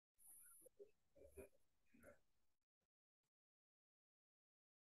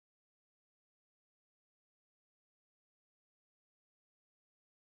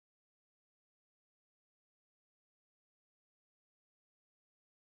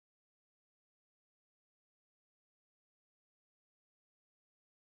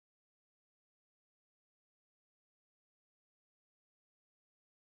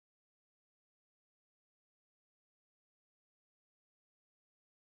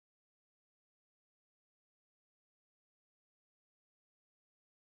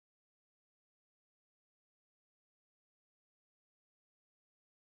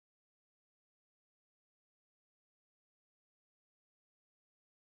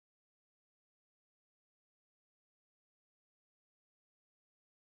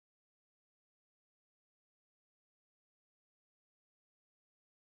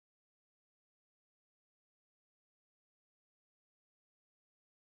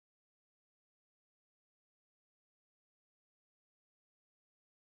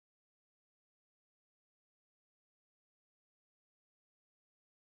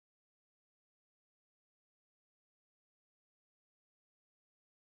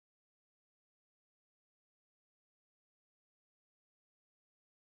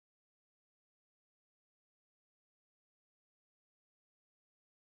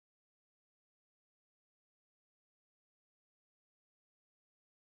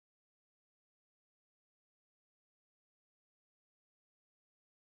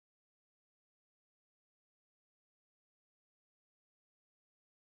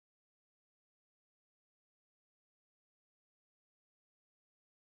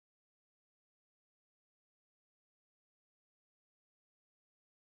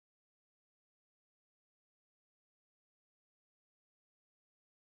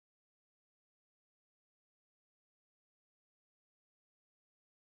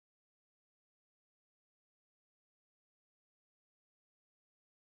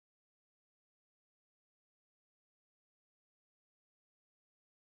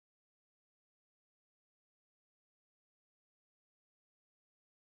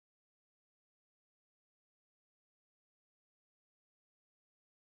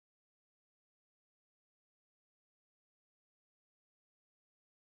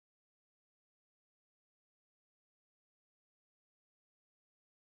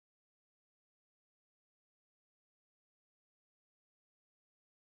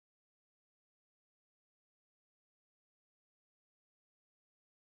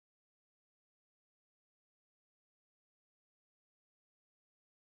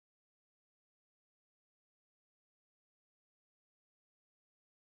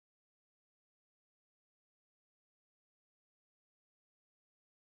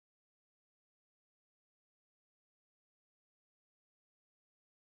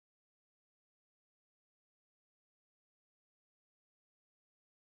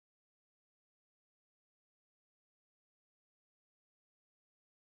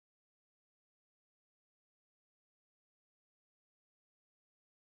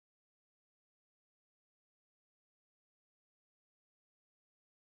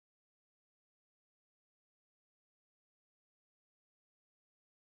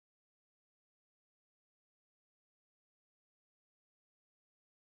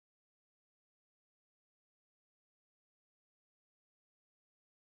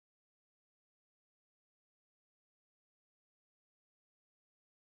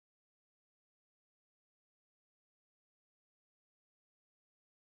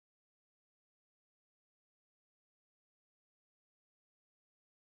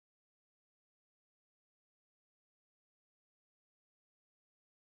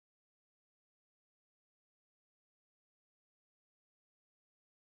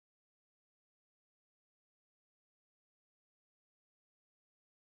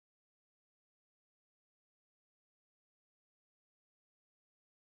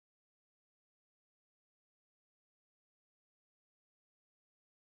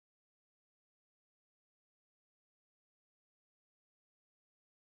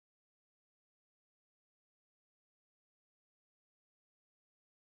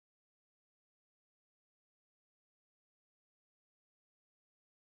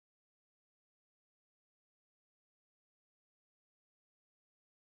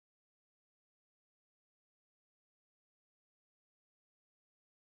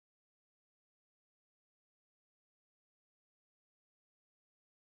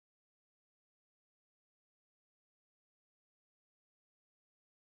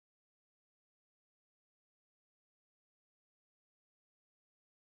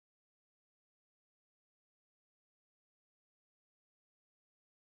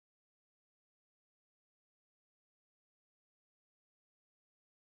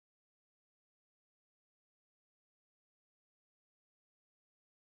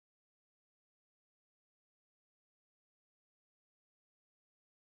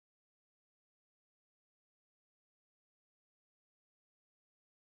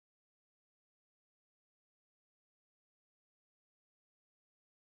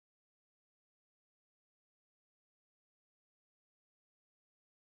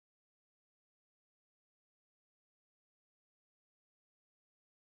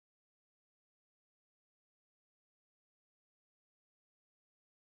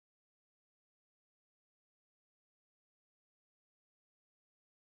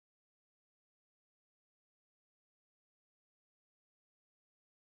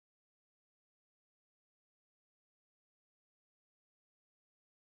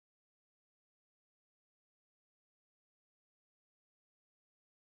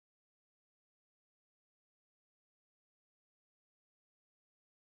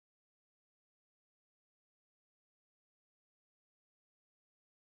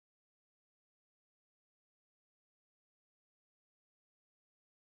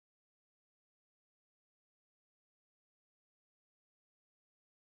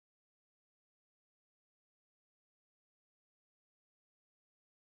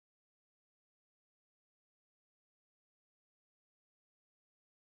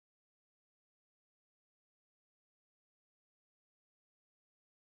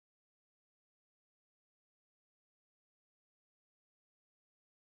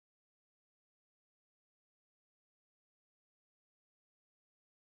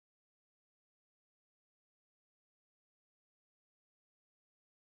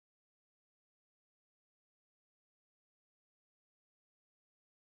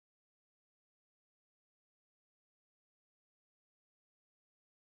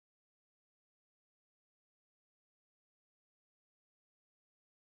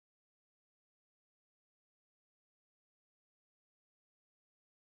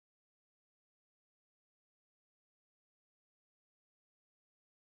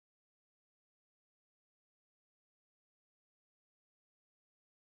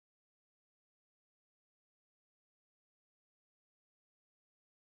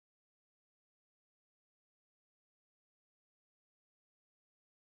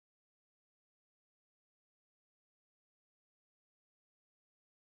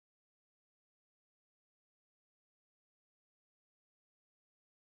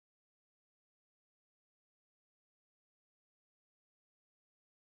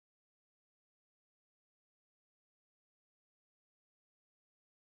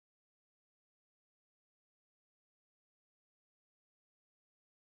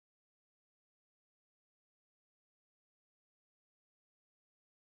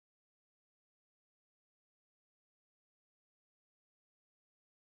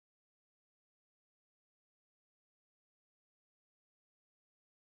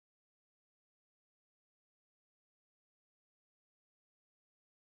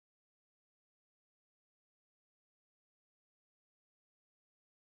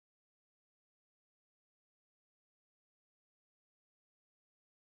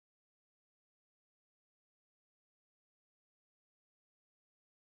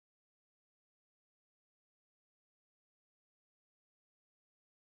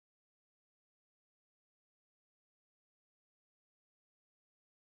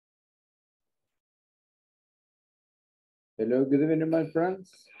Hello, good evening, my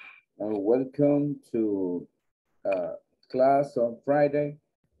friends. Welcome to class on Friday.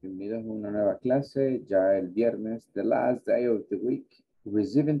 Bienvenidos a una nueva clase, ya el viernes, the last day of the week,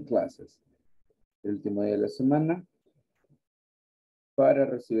 receiving classes. El último día de la semana para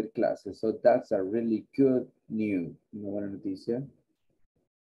recibir clases. So that's a really good news. Una buena noticia.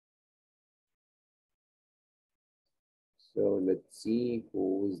 So let's see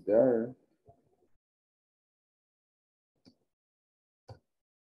who is there.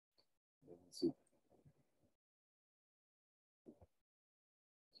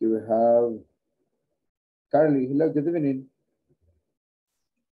 Here we have Carly. Hello, good evening.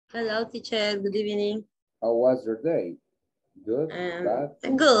 Hello, teacher. Good evening. How was your day? Good, bad?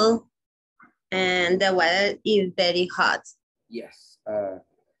 Good. And the weather is very hot. Yes. The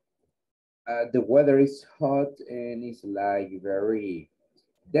weather is hot and it's like very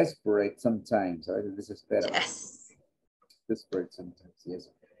desperate sometimes. Right? Desesperado. Yes. Desperate sometimes, yes.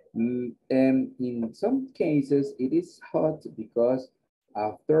 And in some cases, it is hot because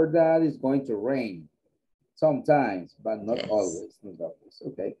after that it's going to rain. Sometimes, but not always. Not always.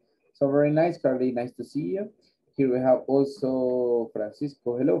 Okay. So very nice, Carly. Nice to see you. Here we have also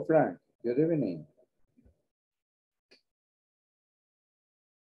Francisco. Hello, Frank. Good evening.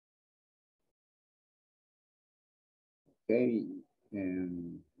 Okay.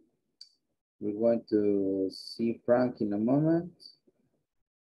 We're going to see Frank in a moment.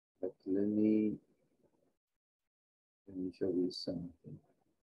 But let me show you something.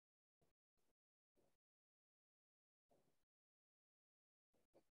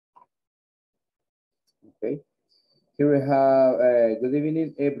 Okay. Here we have, good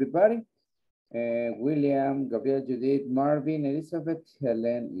evening, everybody. William, Gabriel, Judith, Marvin, Elizabeth,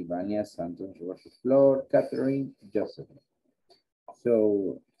 Helen, Ivania, Santos, Roberto, Flor, Catherine, Joseph.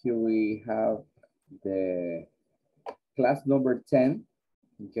 So here we have the class number 10,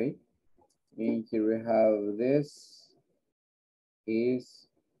 okay? And here we have this is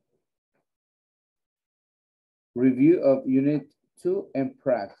review of unit 2 and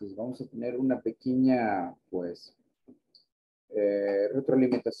practice. Vamos a tener una pequeña, pues,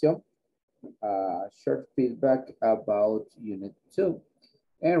 retroalimentación. Short feedback about unit 2.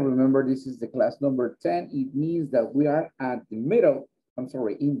 And remember, this is the class number 10. It means that we are at the middle,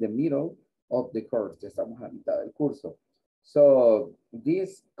 in the middle of the course. Estamos a la mitad del curso. So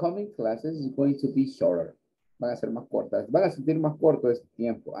these coming classes is going to be shorter. Van a ser más cortas. Van a sentir más corto este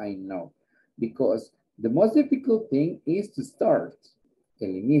tiempo, I know. Because the most difficult thing is to start. El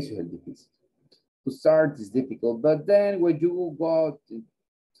inicio es el difícil. To start is difficult, but then when you go to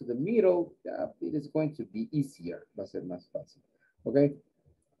the middle, it is going to be easier. Va a ser más fácil. Okay?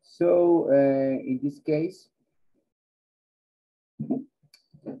 So in this case,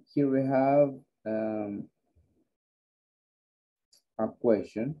 here we have a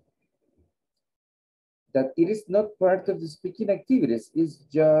question that it is not part of the speaking activities. It's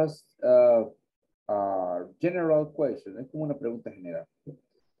just a general question. Es como una pregunta general.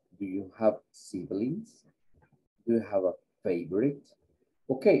 Do you have siblings? Do you have a favorite?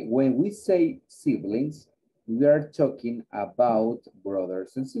 Okay, when we say siblings, we are talking about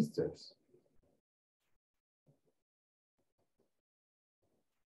brothers and sisters.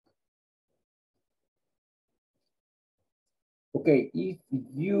 Okay, if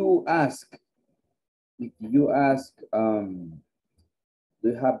you ask, do you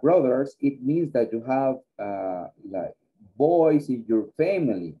have brothers, it means that you have like boys in your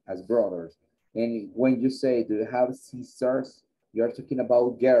family as brothers. And when you say, do you have sisters, you're talking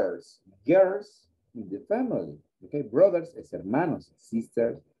about girls. Girls in the family, okay? Brothers es hermanos,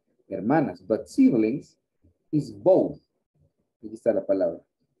 sisters, hermanas, but siblings is both. Aquí está la palabra.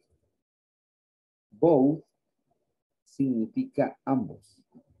 Both significa ambos,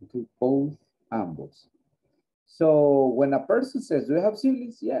 okay? Both, ambos. So when a person says, do you have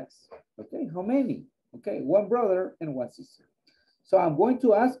siblings? Yes. Okay, how many? Okay, one brother and one sister. So I'm going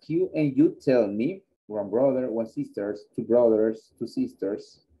to ask you and you tell me one brother, one sisters, two brothers, two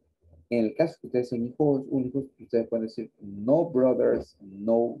sisters. En el caso que ustedes sean hijos únicos, ustedes pueden decir no brothers,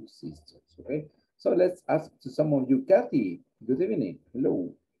 no sisters. Okay, so let's ask to some of you. Kathy, good evening.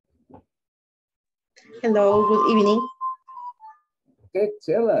 Hello. Hello, good evening. Okay,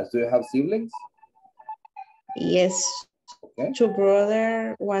 tell us, do you have siblings? Yes. Okay. Two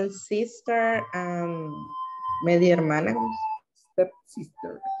brother, one sister, media hermana. Step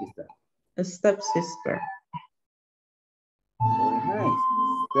sister, aquí está. A step sister. Very nice.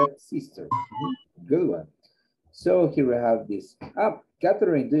 Step sister. Good one. So here we have this.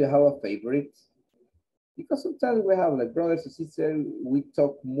 Catherine, do you have a favorite? Because sometimes we have like brothers and sisters, we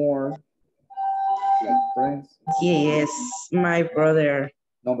talk more like friends? Yes, my brother.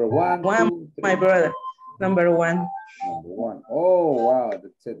 Number one, two, three. My brother. Number one. Number one. Oh, wow,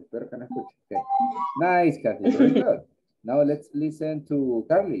 that's it. Espero que no escuche. Okay. Nice, Kathy. Very good. Now let's listen to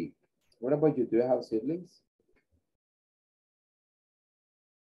Carly. What about you? Do you have siblings?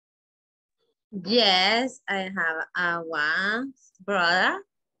 Yes, I have a one brother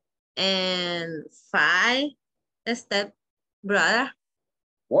and 5 step brother.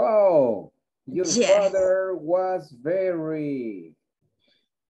 Wow, your Yes. father was very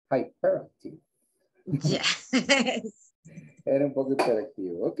hyperactive. Yes. Era un poco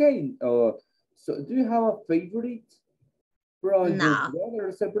hiperactivo. Okay, so do you have a favorite from No. your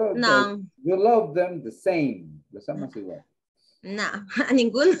brothers and brothers? No. You love them the same. Los amas igual. No, a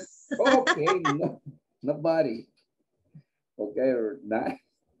ninguno. Okay, no, nobody. Okay, nice.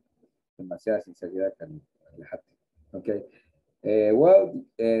 Demasiada sinceridad, Carly. Relájate. Okay. Well,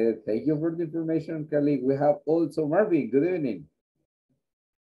 thank you for the information, Kelly. We have also Marvin. Good evening.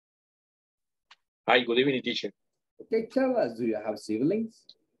 Hi, good evening, teacher. Okay, tell us, do you have siblings?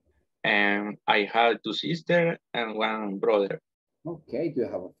 I have 2 sisters and 1 brother. Okay, do you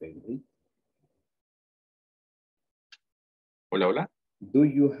have a favorite? Hola, hola. Do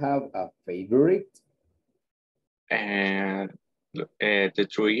you have a favorite? The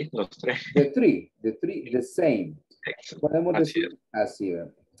 3, los 3. The three, the same. Podemos Así decir así,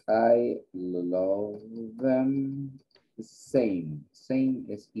 I love them the same. Same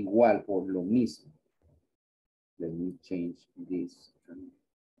es igual o lo mismo. Let me change this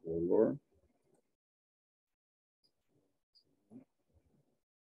color.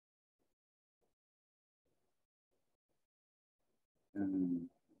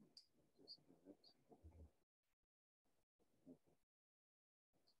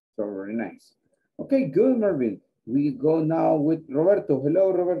 So very nice. Okay, good, Marvin. We go now with Roberto.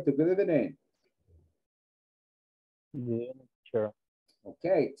 Hello, Roberto. Good evening. Yeah, sure.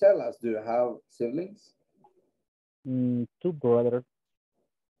 Okay, tell us, do you have siblings? 2 brothers.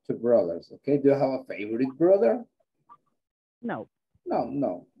 2 brothers. Okay, do you have a favorite brother? No.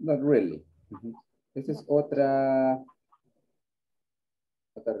 No, not really. Esa es otra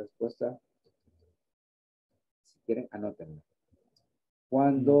respuesta. Si quieren, anótenla.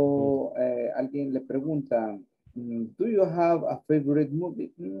 Cuando alguien le pregunta, do you have a favorite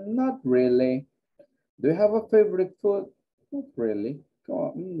movie? Not really. Do you have a favorite food? Not really.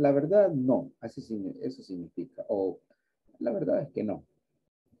 Como, la verdad, no. Eso significa. O la verdad es que no.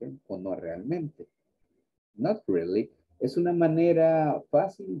 ¿Okay? O no realmente. Not really. Es una manera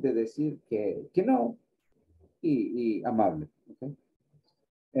fácil de decir que no y amable. Okay?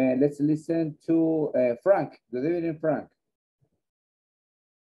 Let's listen to Frank. Good evening, Frank.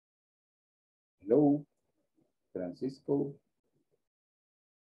 Hello, Francisco.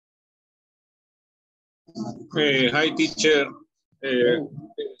 Hi, teacher.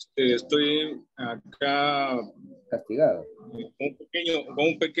 Estoy acá Castigado. con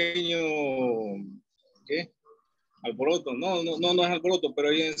un pequeño, ¿qué? Alboroto. No es alboroto, pero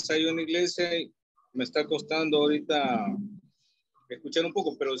hoy ensayo en la iglesia y me está costando ahorita escuchar un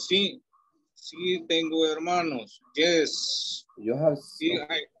poco, pero sí tengo hermanos. Yes. You have I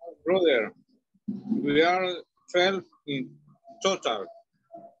have brother. We are 12 in total.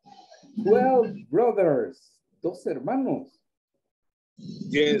 12 brothers. 12 hermanos.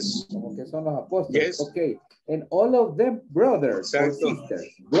 Yes. Como que son los apóstoles. Yes. Okay. And all of them brothers Exacto. or sisters.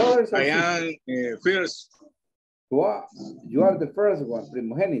 Brothers or I sisters. am first. You are the first one,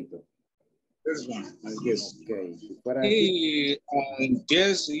 primogénito. First one, I guess. Okay.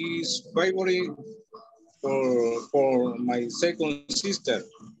 Yes is favorite for my second sister.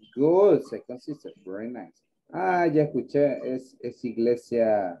 Good, second sister. Very nice. Ah, ya escuché. Es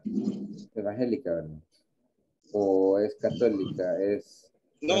iglesia evangélica, ¿verdad? ¿O es católica? Es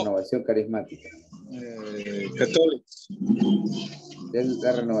renovación carismática. Católicos.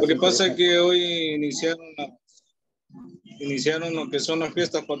 La renovación Lo que pasa es carismática. que hoy iniciaron lo que son las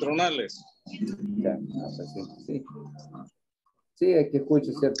fiestas patronales. Ya, pues sí. Sí, es que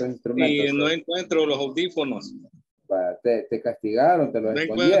escucho ciertos instrumentos. Y no encuentro los audífonos. Te castigaron, te los No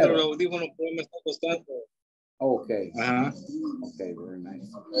escondieron. encuentro los audífonos, pero me está costando. Ok. Ajá. Ok, very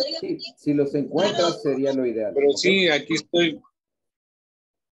nice. Sí, si los encuentras sería lo ideal. Pero okay? sí, aquí estoy.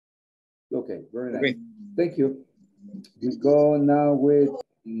 Ok, very nice. Thank you. We go now with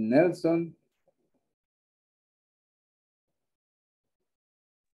Nelson.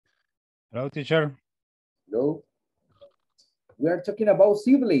 Hello, teacher. Hello. We are talking about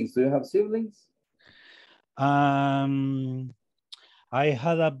siblings. Do you have siblings? I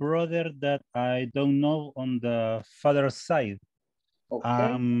had a brother that I don't know on the father's side.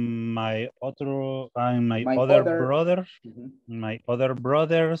 Okay. My other My other other- brother, Mhm. my other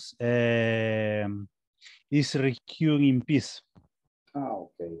brothers is recused in peace. Ah,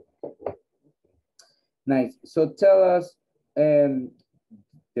 okay. Nice. So tell us,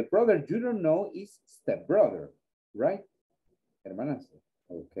 the brother you don't know is stepbrother, right? Hermanastro.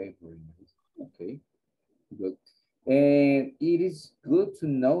 Okay, very nice. Okay, good. And it is good to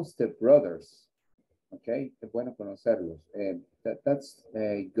know stepbrothers. Okay, es bueno conocerlos. That's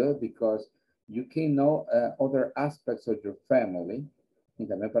good because you can know other aspects of your family. Y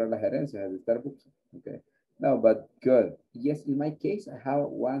también para las herencias de Starbucks. Okay. No, but good. Yes, in my case, I have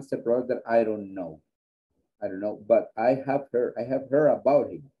one stepbrother that I don't know. But I have heard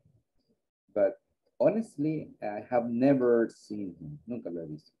about him. But honestly, I have never seen him. Nunca lo he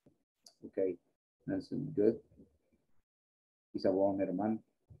visto. Okay, that's good. He's a warm hermano.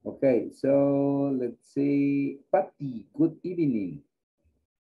 Okay, so let's see. Patty, good evening.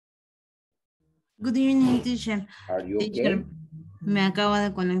 Good evening, teacher. Are you okay? Teacher, me acabo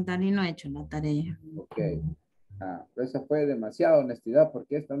de conectar y no he hecho la tarea. Okay. Esa fue demasiada honestidad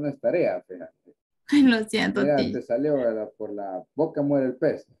porque esta no es tarea, fíjate. Lo siento, Mira, teacher. te salió por la boca muere el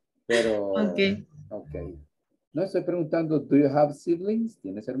pez. Pero, Okay. okay. No estoy preguntando, do you have siblings?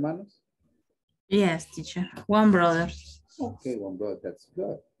 ¿Tienes hermanos? Yes, teacher. One brother. Okay, one brother, that's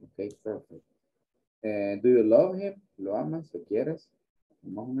good. Okay, perfect. Do you love him? ¿Lo amas? ¿Lo quieres?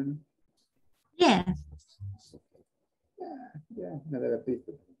 Más o menos. Yes. Ya, me debe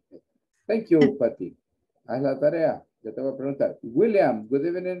visto. Thank you, Patty. Haz la tarea. Ya te voy a preguntar. William, good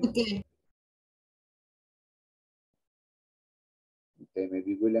evening. Okay. Okay,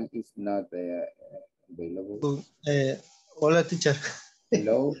 maybe William is not available. Hola, teacher.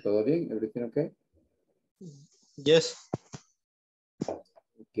 Hello, ¿todo bien? Everything okay? Yes.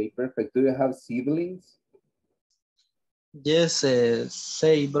 Okay, perfect. Do you have siblings? Yes,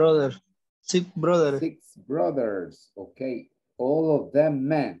 say brother. Six brother. 6 brothers. Okay. All of them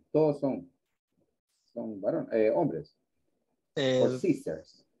men. Todos son hombres. Or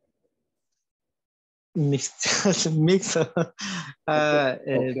sisters. Mix.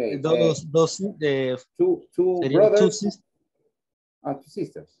 Okay. Dos, Two serían brothers. two sisters. Two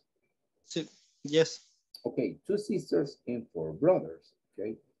sisters. Yes. Okay, 2 sisters and 4 brothers.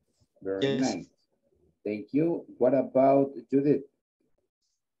 Okay, very Yes. nice. Thank you. What about Judith?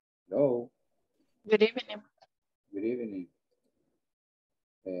 Hello. Good evening. Good evening.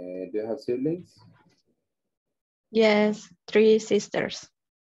 Do you have siblings? Yes, 3 sisters.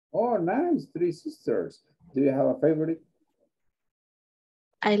 Oh, nice. 3 sisters. Do you have a favorite?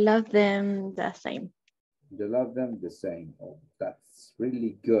 I love them the same. You love them the same. Oh, that's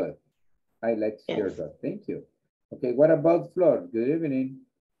really good. I like to hear Yes. that. Thank you. Okay, what about Flor? Good evening.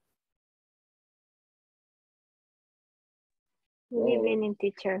 Good evening,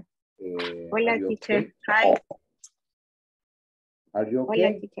 teacher. Are Hola, you teacher. okay? Hi. Are you Hola,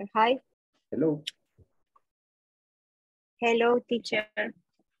 okay? teacher. Hi. Hello. Hello, teacher.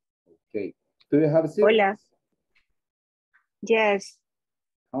 Okay. Do you have siblings? Hola. Yes,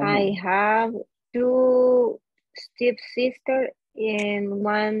 How I many? have 2 stepsisters and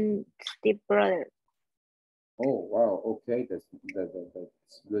 1 stepbrother. Oh, wow. Okay, that's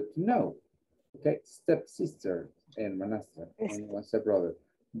good to know. Okay, stepsister and manastra Yes. and one stepbrother.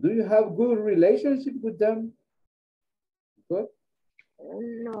 Do you have good relationship with them? Good?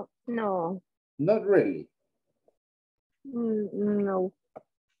 No. Not really. No.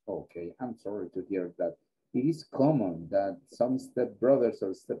 Okay, I'm sorry to hear that. It is common that some stepbrothers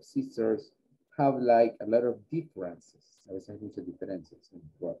or stepsisters have like a lot of differences. A veces hay muchas diferencias.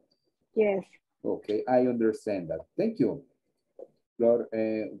 Well, Yes. okay, I understand that. Thank you. Flor,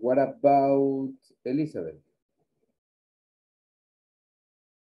 what about Elizabeth?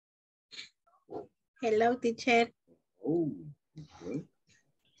 Hello, teacher. Oh, okay.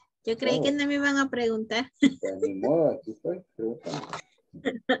 Yo creí que Oh. no me iban a preguntar. Pues ni modo, aquí estoy preguntando.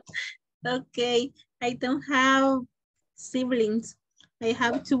 Okay, I don't have siblings. I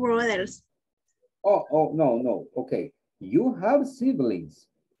have 2 brothers. Oh, no. Okay. You have siblings.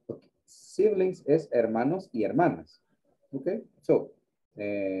 Okay. Siblings es hermanos y hermanas. Okay. So,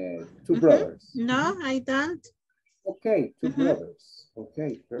 2 brothers. No, I don't. Okay, 2 brothers.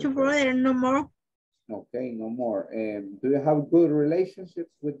 Okay. 2 Perfect. brothers, no more. Okay, no more. Do you have good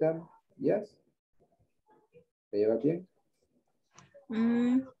relationships with them? Yes. ¿Te llevas bien?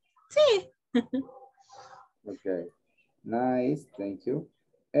 Sí. Okay. Nice. Thank you.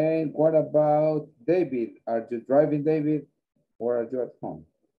 And what about David? Are you driving, David, or are you at home?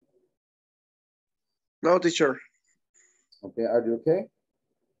 No, teacher. Okay. Are you okay?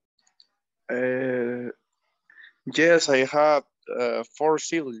 Yes, I have 4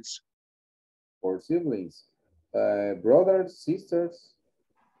 siblings. 4 siblings. Brothers, sisters?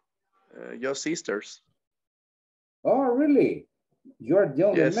 Just sisters. Oh, really? You're the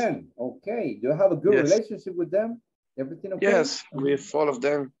only Yes. man. Okay. Do you have a good Yes. relationship with them? Everything okay? Yes, with all of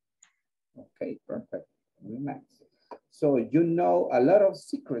them. Okay, perfect. Very nice. So you know a lot of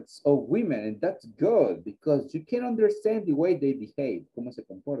secrets of women, and that's good because you can understand the way they behave, cómo se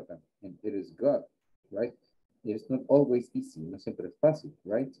comportan, and it is good, right? It's not always easy, no siempre es fácil,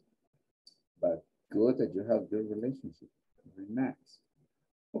 right? But good that you have good relationship. Very nice.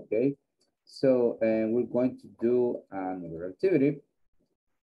 Okay, so we're going to do another activity.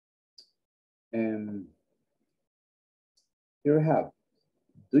 And here we have,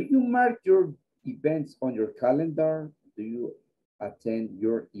 do you mark your events on your calendar? Do you attend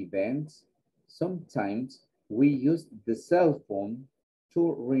your events? Sometimes we use the cell phone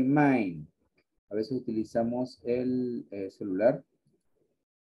to remind. A veces utilizamos el celular.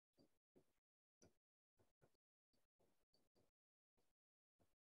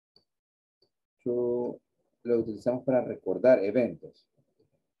 Lo utilizamos para recordar eventos.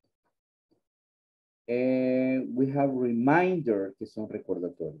 We have reminder que son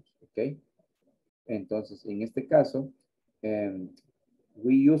recordatorios, ¿ok? Entonces, en este caso,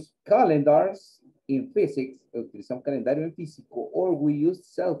 we use calendars in physics, utilizamos calendario en físico, or we use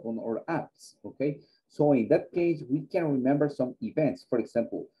cell phone or apps, okay? So in that case, we can remember some events. For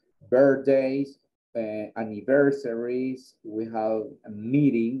example, birthdays, anniversaries, we have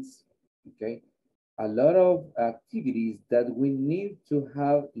meetings, okay? A lot of activities that we need to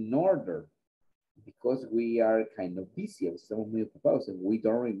have in order because we are kind of busy, estamos muy ocupados, and we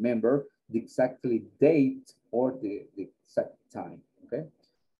don't remember the exactly date or the exact time, okay?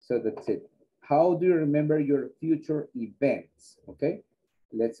 So that's it. How do you remember your future events, okay?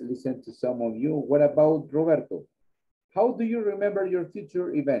 Let's listen to some of you. What about Roberto? How do you remember your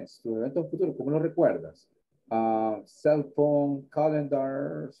future events? Tu evento futuro, ¿cómo lo recuerdas? Cell phone,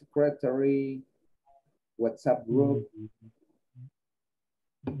 calendar, secretary, WhatsApp group.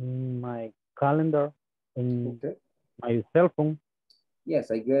 My calendar and my cell phone. Yes,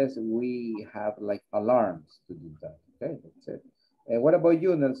 I guess we have like alarms to do that. Okay, that's it. And what about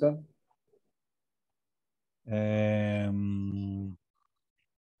you, Nelson?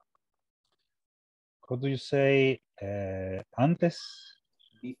 How do you say antes?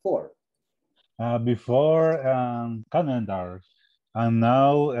 Before. Before calendar. And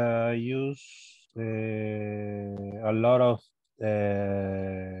now use a lot of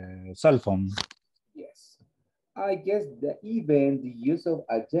cell phone. Yes. I guess the use of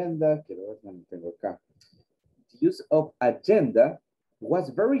agenda, the use of agenda was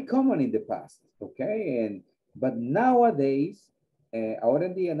very common in the past, okay? But nowadays,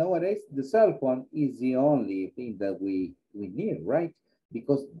 nowadays, the cell phone is the only thing that we need, right?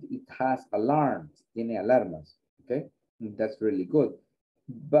 Because it has alarms, tiene alarmas, okay? And that's really good.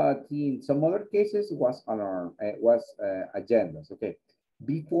 But in some other cases, was agendas, okay?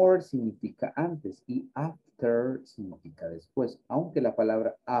 Before significa antes y after significa después, aunque la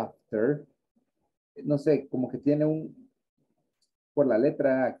palabra after, no sé, como que tiene por la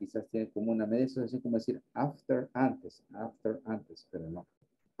letra A, quizás tiene como una media asociación como decir after, antes, pero no.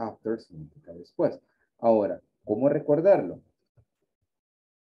 After significa después. Ahora, ¿cómo recordarlo?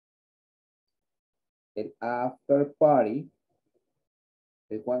 El after party,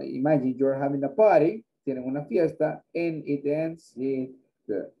 imagine you're having a party, tienen una fiesta, and it ends with,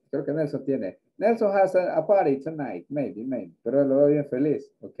 creo que Nelson tiene, Nelson has a party tonight, maybe, pero lo veo bien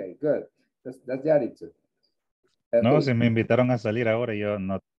feliz. Okay, good. That's the attitude. Okay. No, si me invitaron a salir ahora, yo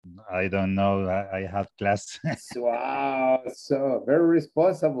no, I don't know, I have class. Wow, so very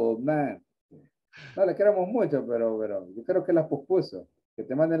responsible, man. No, le queremos mucho, pero yo creo que las pospuso. Que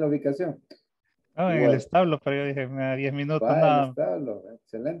te manden la ubicación. No, en el establo, pero yo dije, 10 minutos, Va, no. el establo,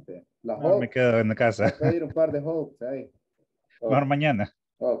 excelente. La no, me quedo en casa. Voy a pedir un par de hopes ahí. Mejor mañana.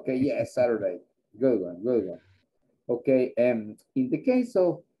 Okay, yes, Saturday. Good one. Okay, in the case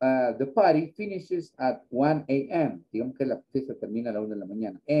of the party finishes at 1 a.m. Digamos que la fiesta termina a la 1 de la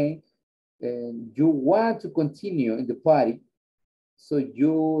mañana. And you want to continue in the party. So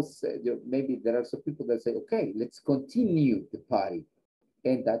maybe there are some people that say, okay, let's continue the party.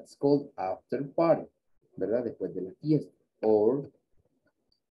 And that's called after party, ¿verdad? Después de la fiesta. Or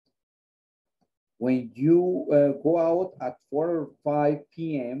when you go out at 4 or 5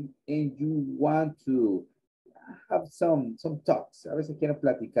 p.m. and you want to have some talks, a veces quieren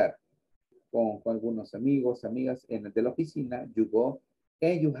platicar con algunos amigos, amigas de la oficina, you go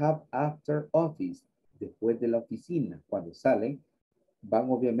and you have after office, después de la oficina, cuando salen, van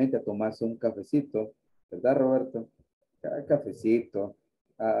obviamente a tomarse un cafecito, ¿verdad, Roberto? Cafecito,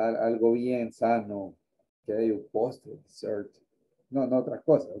 algo bien sano, okay, un postre, dessert. No, no otra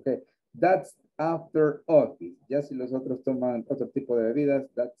cosa, okay. That's after office. Ya si los otros toman otro tipo de bebidas,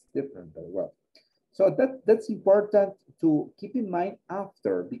 that's different as well. So that's important to keep in mind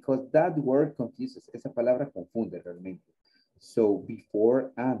after, because that word confuses. Esa palabra confunde realmente. So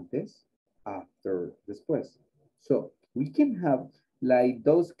before, antes, after, después. So we can have like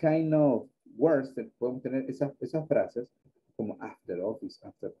those kind of words that podemos tener esas frases como after office,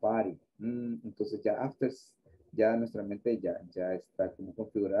 after party. Entonces ya after, ya nuestra mente ya está como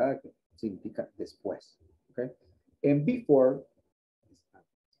configurada que significa después. Okay. And before,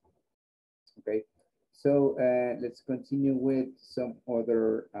 okay. So let's continue with some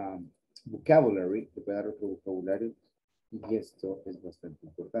other vocabulary. Te voy a dar otro vocabulario y esto es bastante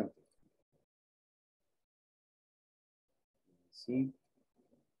importante. Sí.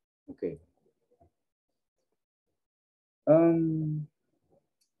 Okay.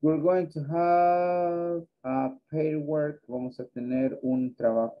 We're going to have a pair work. Vamos a tener un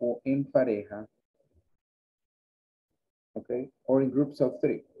trabajo en pareja. Okay. Or in groups of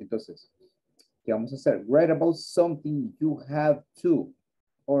 3. Entonces, ¿qué vamos a hacer? Write about something you have to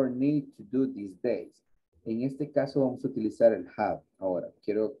or need to do these days. En este caso vamos a utilizar el have. Ahora,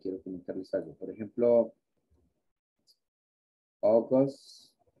 quiero comentarles algo. Por ejemplo,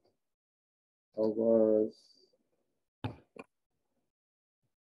 August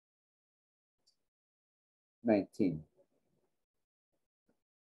 19.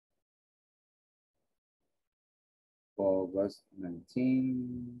 August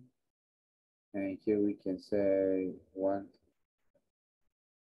 19. And here we can say 1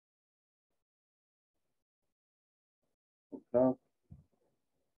 o'clock.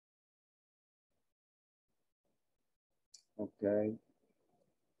 Okay.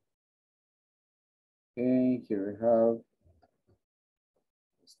 And here we have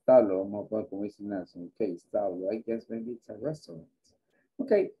Stablo. Vamos a poner como dice Nelson. Okay, Stablo. I guess maybe it's a restaurant.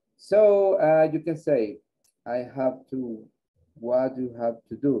 Okay, so you can say, I have to, what do you have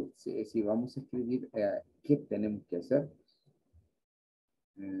to do? Si vamos a escribir, ¿qué tenemos que hacer?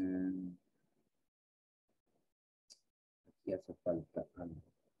 Aquí hace falta algo.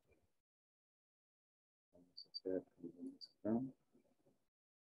 Vamos a hacer acá.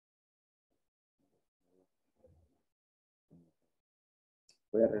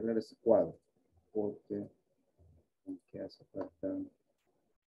 Voy a arreglar ese cuadro porque aquí hace falta.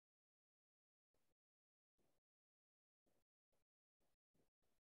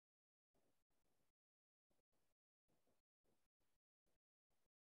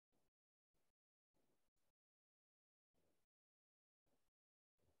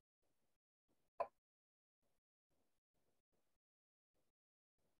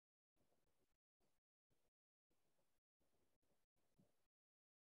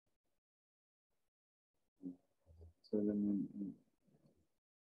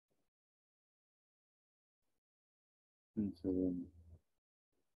 Un segundo.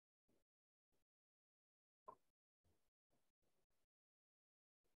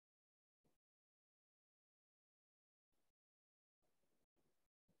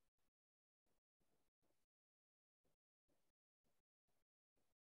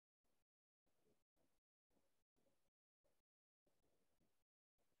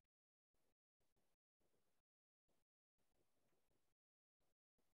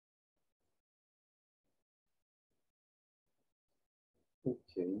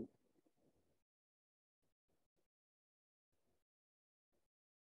 Okay.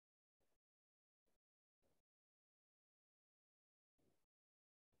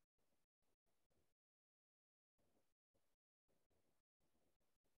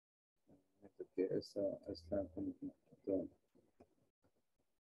 Que esa como un poquito.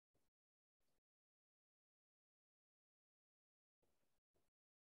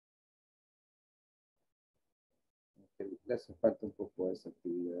 Okay, le hace falta un poco de esa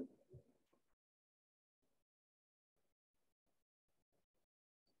actividad.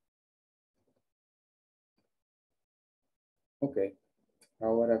 Ok,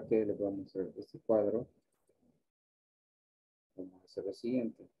 ahora que le vamos a hacer este cuadro, vamos a hacer lo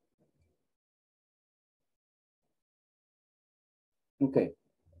siguiente. Ok,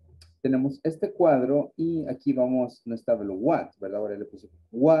 tenemos este cuadro y aquí vamos, no está lo what, ¿verdad? Ahora le puse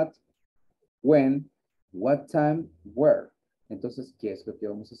what, when, what time, where. Entonces, ¿qué es lo que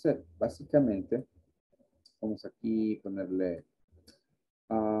vamos a hacer? Básicamente, vamos aquí a ponerle,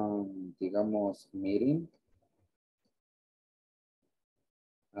 digamos, meeting.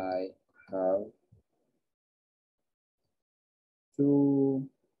 I have to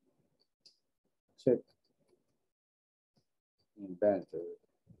check inventory.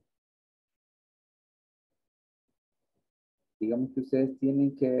 Digamos que ustedes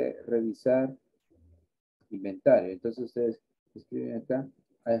tienen que revisar inventario. Entonces ustedes escriben acá,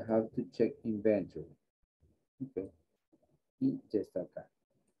 I have to check inventory. Okay. Y ya está acá.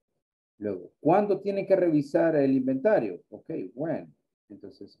 Luego, ¿cuándo tienen que revisar el inventario? Ok, when.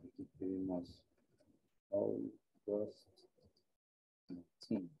 Entonces aquí escribimos August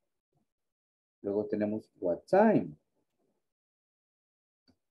 19. Luego tenemos what time.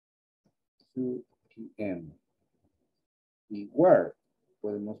 2 p.m. Y where.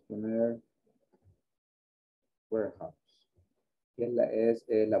 Podemos poner warehouse. Que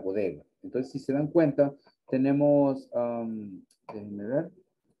es la bodega. Entonces, si se dan cuenta, tenemos, déjenme ver,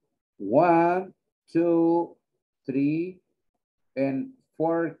 1, 2, 3, and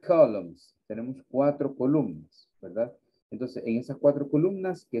 4 columns. Tenemos 4 columnas, ¿verdad? Entonces, en esas 4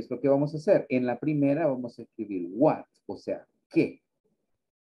 columnas, ¿qué es lo que vamos a hacer? En la primera vamos a escribir what, o sea, ¿qué?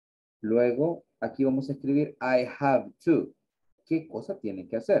 Luego, aquí vamos a escribir I have to. ¿Qué cosa tienen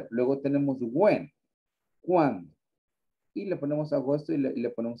que hacer? Luego tenemos when, ¿cuándo? Y le ponemos agosto y le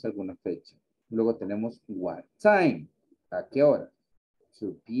ponemos alguna fecha. Luego tenemos what time, ¿a qué hora?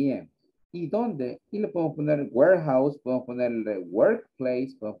 2 p.m. ¿Y dónde? Y le podemos poner warehouse, podemos ponerle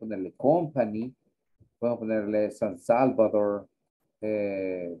workplace, podemos ponerle company, podemos ponerle San Salvador,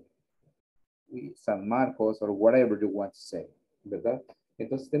 San Marcos, or whatever you want to say, ¿verdad?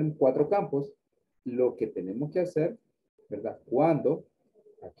 Entonces tenemos 4 campos. Lo que tenemos que hacer, ¿verdad? ¿Cuándo?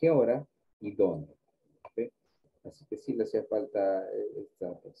 ¿A qué hora? ¿Y dónde? ¿Okay? Así que sí le hacía falta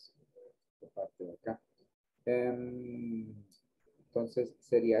esta parte de acá. Entonces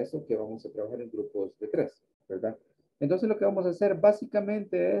sería eso que vamos a trabajar en grupos de 3, ¿verdad? Entonces lo que vamos a hacer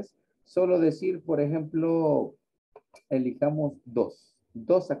básicamente es solo decir, por ejemplo, elijamos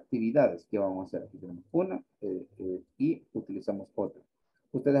dos actividades que vamos a hacer. Aquí tenemos una y utilizamos otra.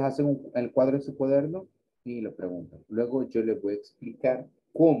 Ustedes hacen el cuadro de su cuaderno y lo preguntan. Luego yo les voy a explicar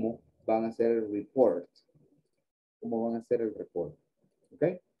cómo van a hacer el report. Cómo van a hacer el report. ¿Ok?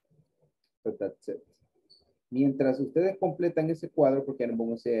 So that's it. Mientras ustedes completan ese cuadro, porque no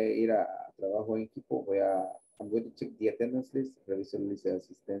vamos a ir a trabajo en equipo, I'm going to check the attendance list, reviso la lista de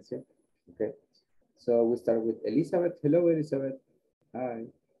asistencia. Okay. So we start with Elizabeth. Hello, Elizabeth. Hi.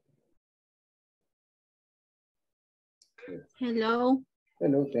 Hello.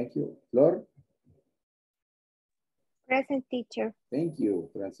 Hello, thank you. Flor. Present, teacher. Thank you.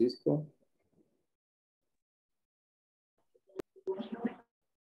 Francisco.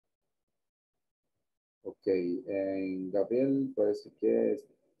 Ok, Gabriel parece que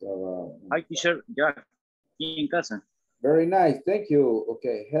estaba... Hi, teacher, ya, aquí en casa. Very nice, thank you. Ok,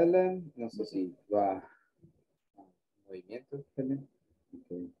 Helen, no sé si va a movimiento, Helen.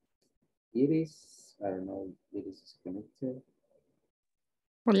 Okay. Iris, I don't know, Iris is connected.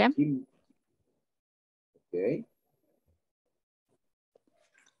 Hola. Jim. Ok.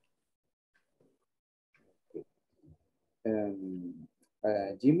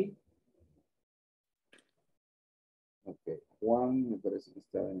 Jimmy. Ok, Juan, me parece que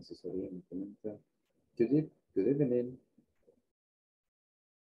estaba en asesoría, me comenta. Judith, good evening.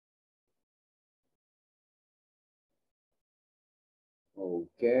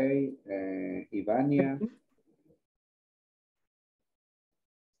 Ok, Ivania.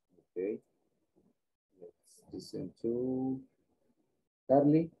 Ok, let's listen to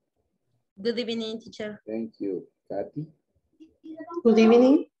Carly. Good evening, teacher. Thank you. Kathy. Good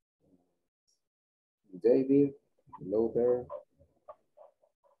evening. David, hello there.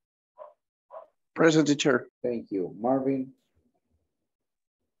 Present, teacher. Thank you. Marvin.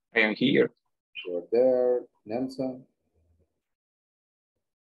 I am here. You're there. Nelson.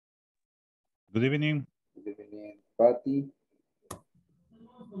 Good evening. Good evening. Patty.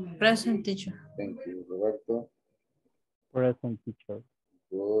 Present, teacher. Thank you. Roberto. Present, teacher.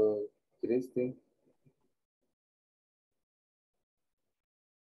 Good. Christy.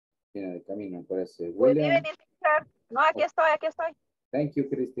 Viene de camino, parece. William. No, aquí estoy. Thank you,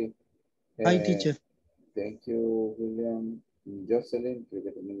 Christy. Hi, teacher. Thank you, William. Jocelyn, creo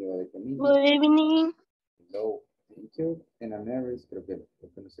que también lleva de camino. Good evening. Hello, thank you. And Anaris, creo que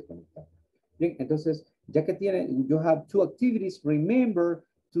no se conecta. Bien, entonces, ya que tienen, you have 2 activities, remember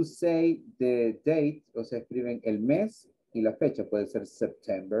to say the date, o sea, escriben el mes y la fecha. Puede ser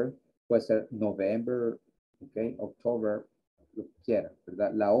September, puede ser November, ok, October, lo que quieran,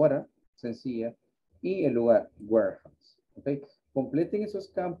 ¿verdad? La hora, sencilla, y el lugar, warehouse, ok. Completen esos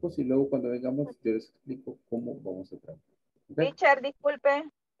campos y luego cuando vengamos yo les explico cómo vamos a trabajar. ¿Okay? Teacher, disculpe.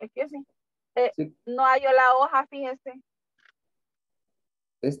 Excuse me. Sí. No hallo la hoja, fíjese.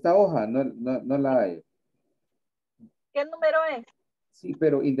 Esta hoja no la hay. ¿Qué número es? Sí,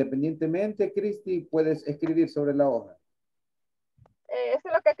 pero independientemente, Cristi, puedes escribir sobre la hoja. Eso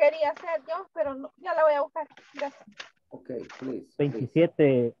es lo que quería hacer yo, pero ya la voy a buscar. Gracias. Ok, please.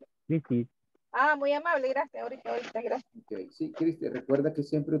 27, Cristi. Ah, muy amable, gracias. Ahorita, gracias. Ok, sí, Cristi, recuerda que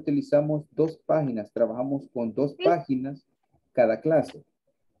siempre utilizamos 2 páginas, trabajamos con 2 páginas cada clase,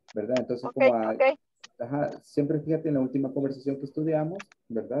 ¿verdad? Entonces, ajá, siempre fíjate en la última conversación que estudiamos,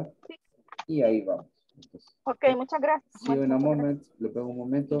 ¿verdad? Sí. Y ahí vamos. Entonces, ok, muchas gracias. See you in a moment. Lo veo un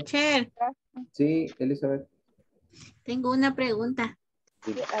momento. Teacher, Sí, Elizabeth. tengo una pregunta.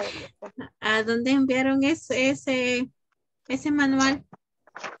 Sí. ¿A dónde enviaron ese manual?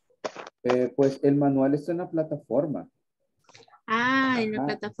 Pues el manual está en la plataforma. Ah, en la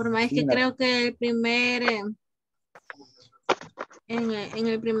plataforma. Es Sí, que creo que el primer, en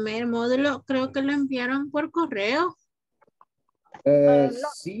el primer módulo, creo que lo enviaron por correo.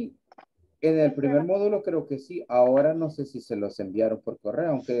 Sí, en el primer módulo creo que sí. Ahora no sé si se los enviaron por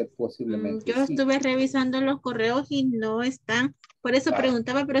correo, aunque posiblemente Yo sí. estuve revisando los correos y no están. Por eso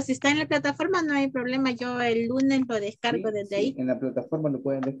preguntaba, pero si está en la plataforma no hay problema. Yo el lunes lo descargo desde ahí. En la plataforma lo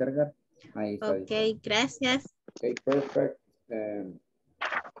pueden descargar. Ahí está. Ok, gracias. Ok, perfecto.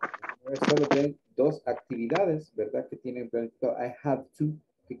 Solo tienen 2 actividades, ¿verdad? Que tienen planificado. I have to.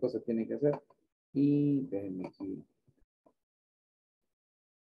 ¿Qué cosa tienen que hacer? Y déjenme aquí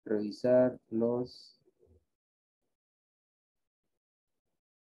revisar lo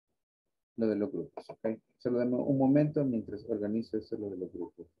de los grupos, ¿ok? Solo denme un momento mientras organizo eso lo de los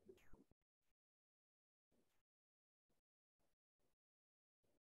grupos.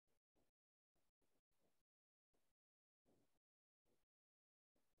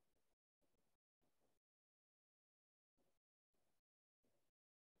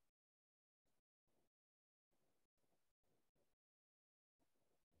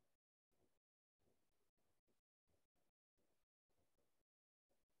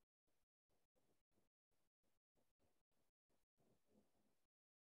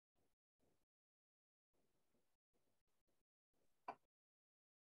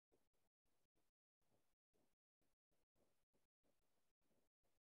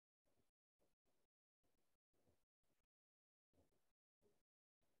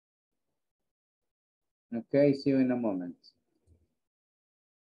 Okay, see you in a moment.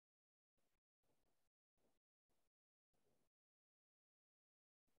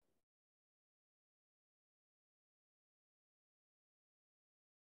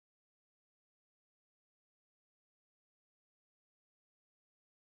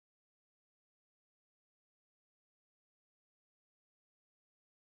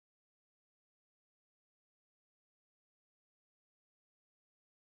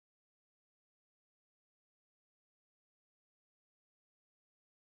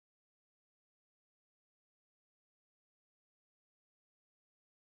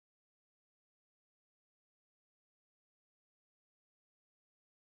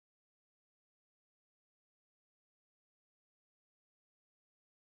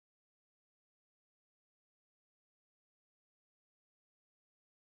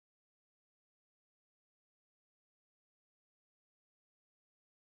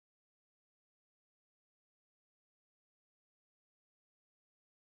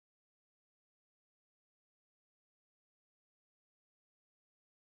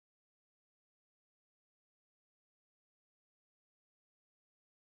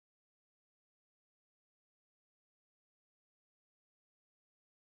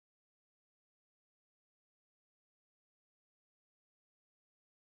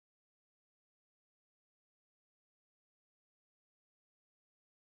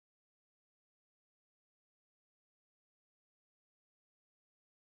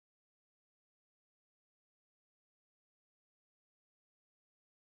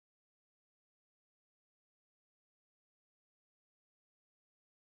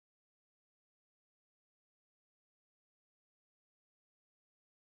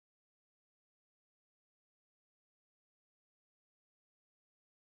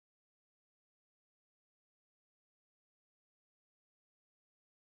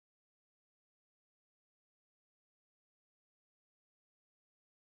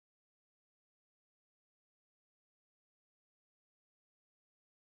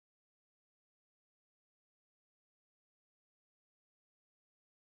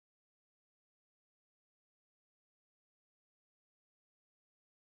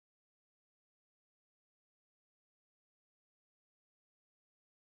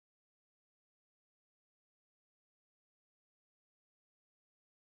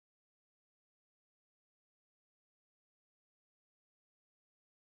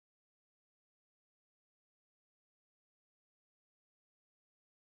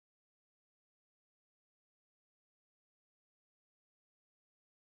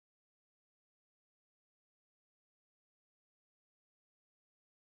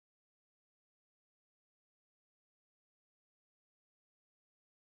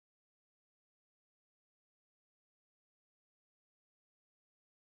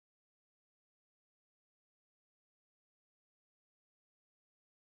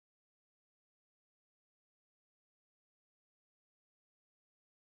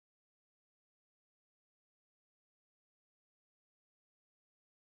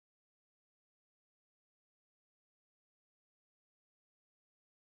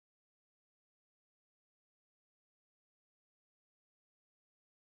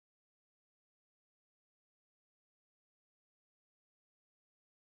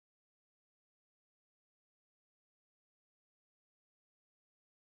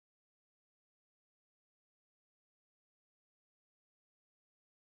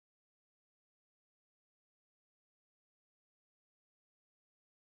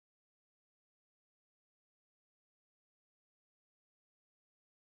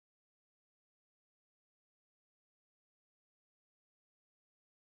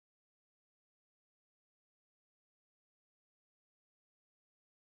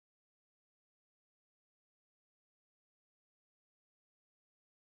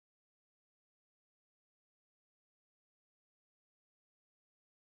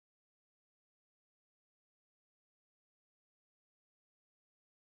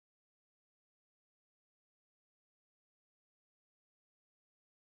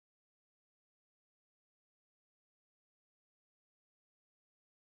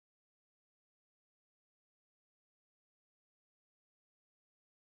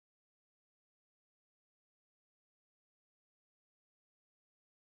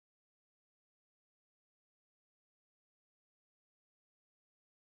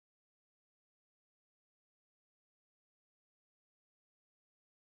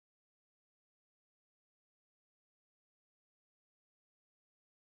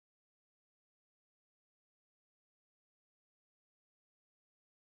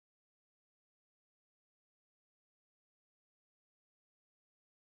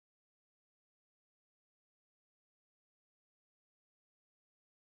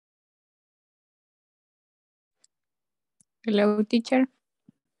 Hello, teacher.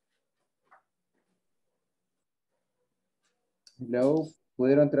 Hello,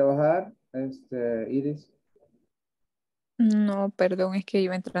 ¿pudieron trabajar, Iris? No, perdón, es que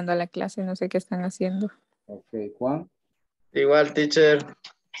iba entrando a la clase, no sé qué están haciendo. Ok, Juan. Igual, teacher.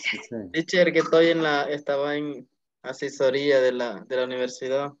 Okay. Teacher, que estaba en asesoría de la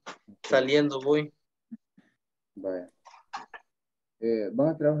universidad. Okay. Saliendo voy. Vaya. Van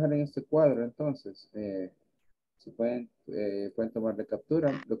a trabajar en este cuadro, entonces. Si pueden tomarle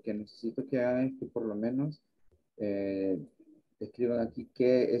captura. Lo que necesito que hagan es que por lo menos escriban aquí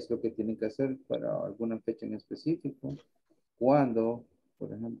qué es lo que tienen que hacer para alguna fecha en específico. Cuándo,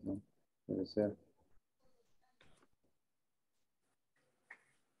 por ejemplo, puede ser.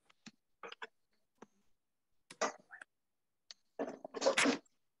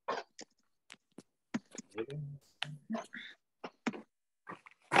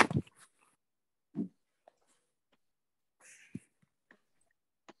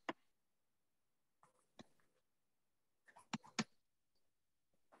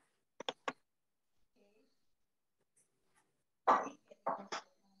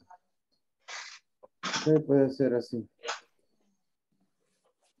 Sí, puede ser así.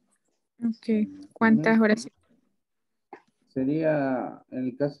 Ok, ¿cuántas horas? Sería, en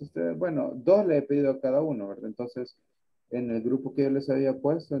el caso de ustedes, bueno, 2 le he pedido a cada uno, ¿verdad? Entonces, en el grupo que yo les había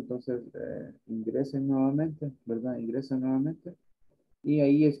puesto, entonces ingresen nuevamente, ¿verdad? Ingresen nuevamente. Y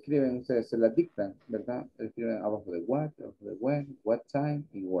ahí escriben, ustedes se las dictan, ¿verdad? Escriben abajo de what, abajo de when, what time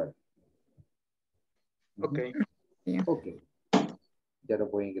y where. Ok. Ok. Ya lo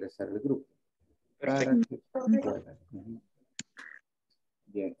voy a ingresar al grupo. Perfecto. Para que puedan.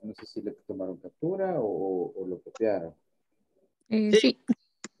 Bien, no sé si le tomaron captura o lo copiaron. Sí.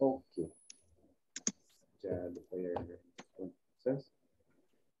 Ok. Ya lo voy a agregar entonces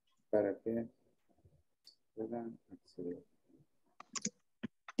para que puedan acceder.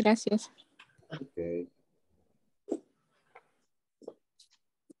 Gracias. Ok.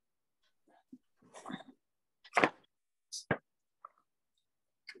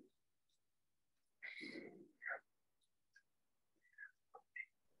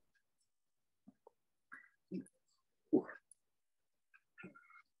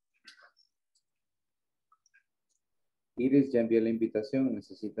 Iris, ya envié la invitación,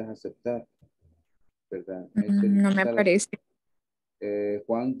 necesitas aceptar, ¿verdad? No me aparece.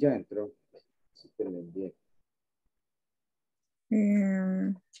 Juan ya entró. Sí, te lo envié.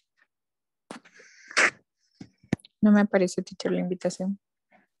 No me aparece, teacher, la invitación.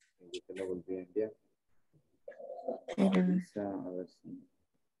 Yo te la volví a enviar. Pero, A ver si...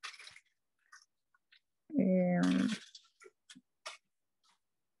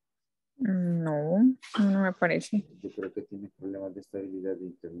 no me aparece. Yo creo que tienes problemas de estabilidad de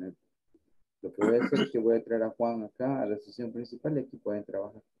internet. Lo que voy a hacer es que voy a traer a Juan acá a la sesión principal y aquí pueden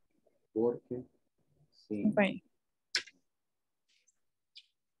trabajar. Porque sí. Bye.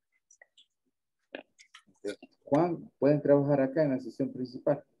 Okay. Juan, pueden trabajar acá en la sesión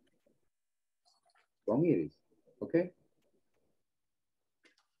principal. Con Iris. ¿Ok?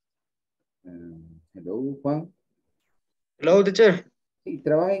 Hello, Juan. Hello, teacher. Sí,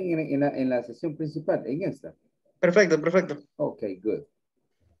 trabajen en la sesión principal, en esta. Perfecto, perfecto. Ok, good.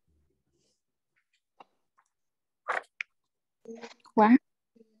 Juan.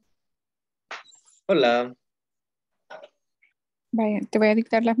 Hola. Vaya, te voy a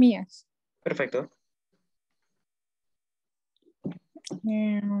dictar las mías. Perfecto.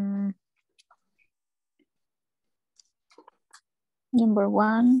 Number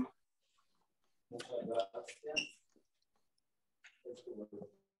 1.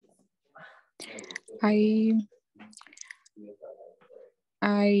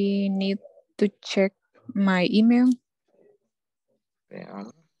 I need to check my email.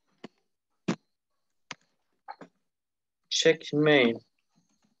 Check mail.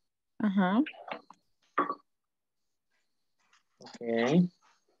 Uh-huh. Okay.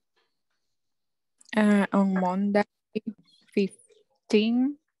 On Monday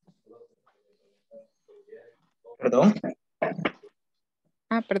 15. Perdón.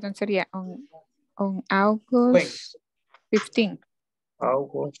 Perdón, sería on August 15.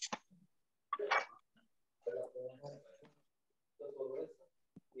 August.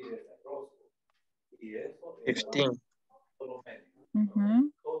 Uh-huh.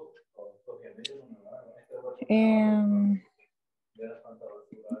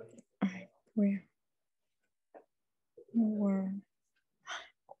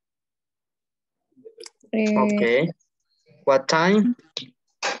 Okay. What time?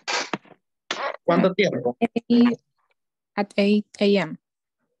 ¿Cuánto tiempo? At 8 a.m.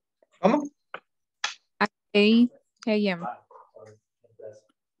 ¿Cómo? At 8 AM.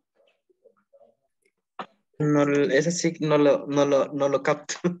 No, ese sí no lo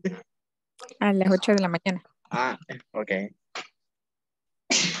capto. A las 8 de la mañana. Ah, ok.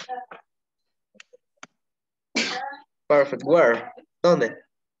 Perfect. Where? ¿Dónde?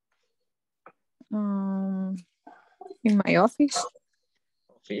 In my office.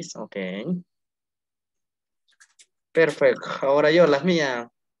 Office, ok. Perfecto. Ahora yo, las mías.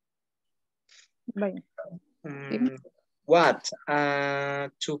 Vaya. What? I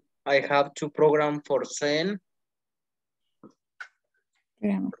have to program for sale.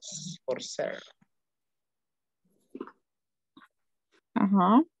 For sale.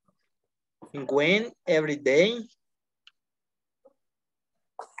 Ajá. When? Every day.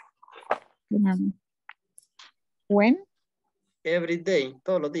 When? Every day.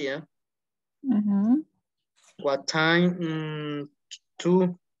 Todos los días. Ajá. What time?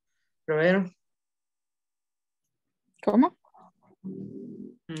 To. Primero. ¿Cómo?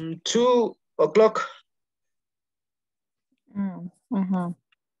 2 o'clock. Ajá.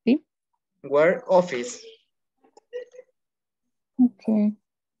 ¿Sí? Where? Office. Ok.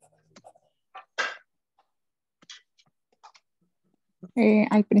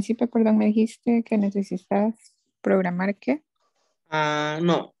 Al principio, perdón, me dijiste que necesitas programar ¿qué?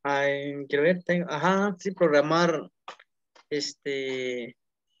 No, quiero ver, ajá, sí, programar, ¿qué se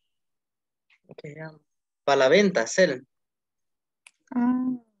llama? Para la venta, sell.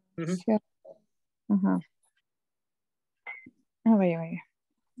 Sí. Ajá. Vaya, vaya.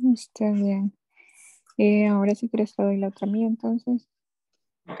 Está bien. Ahora sí quieres te doy la otra mía, entonces.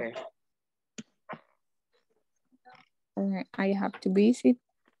 Okay. I have to visit.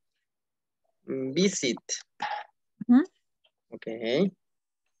 Visit. Okay.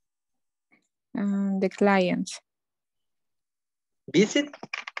 The client. Visit?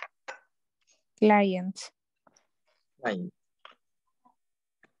 Client. Client.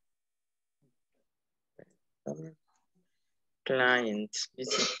 Client.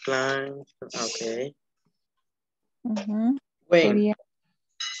 Visit client. Okay. When? When?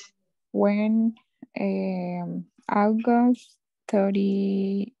 When August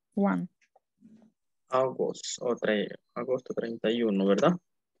 31. Agosto 31, ¿verdad?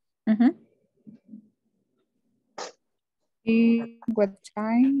 What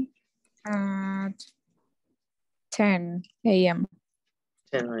time? At 10 a.m.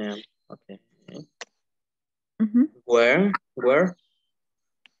 10 a.m. Okay. Where?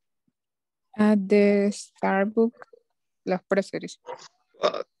 At the Starbucks, Los Próceres.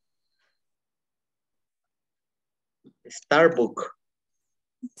 Starbucks.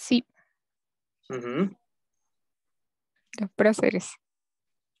 Sí. Los Próceres.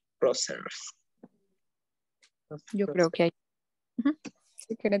 Próceres. Yo creo que hay.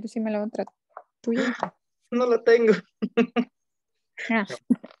 Si quieres decirme la otra tuya. No lo tengo. Ah.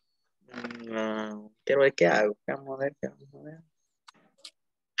 No, quiero ver qué hago. Vamos a ver.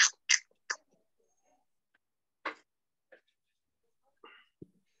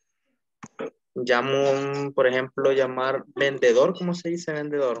 Llamo, por ejemplo, llamar vendedor. ¿Cómo se dice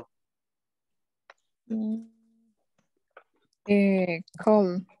vendedor?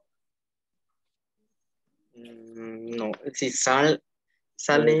 Call. No, si sale.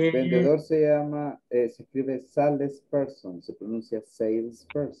 Vendedor se llama, se escribe salesperson, se pronuncia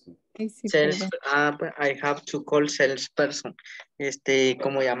salesperson. Pues, I have to call salesperson.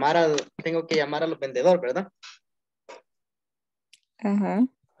 Como tengo que llamar a los vendedores, ¿verdad? Ajá.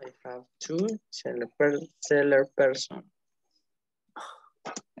 I have to seller person.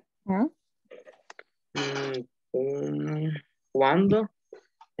 ¿Cuándo?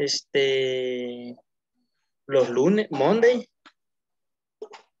 Los lunes,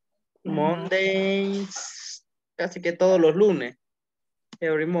 Mondays, casi que todos los lunes.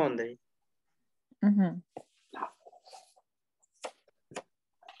 Every Monday.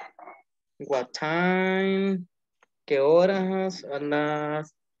 What time? ¿Qué horas? A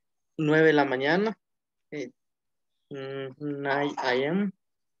las 9 de la mañana. 9 a.m.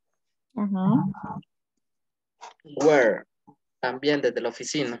 Where? También desde la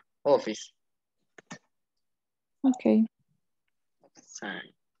oficina. Office. Ok.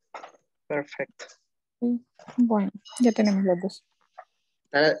 Perfecto. Bueno, ya tenemos los dos.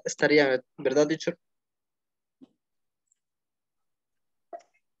 Estaría, ¿verdad, dicho?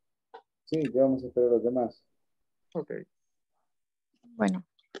 Sí, ya vamos a esperar a los demás. Ok. Bueno.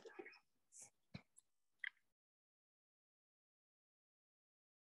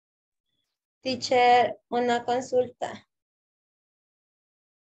 Teacher, una consulta.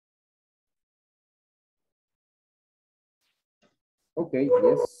 Okay,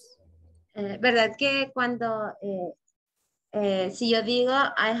 yes. ¿Verdad que cuando, si yo digo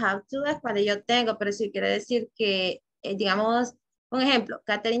I have to es cuando yo tengo, pero si quiere decir que, digamos, un ejemplo,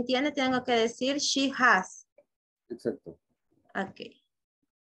 Catherine tiene, tengo que decir she has. Exacto. Ok.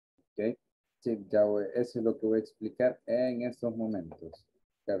 Ok. Sí, ya eso es lo que voy a explicar en estos momentos.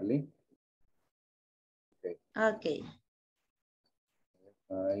 Carly. Ok. Ok.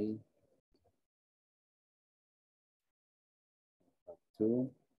 I have to.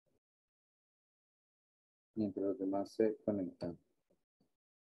 Mientras los demás se conectan.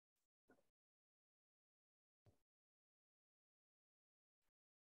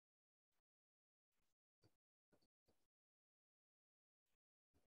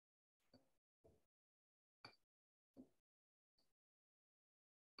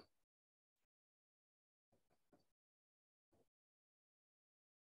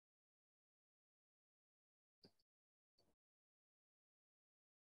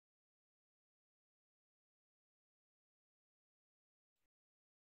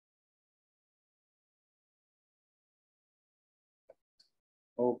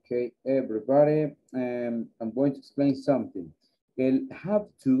 Okay, everybody, I'm going to explain something. El have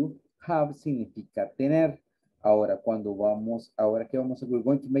to, have significa tener. Ahora, cuando vamos, ahora que vamos a, we're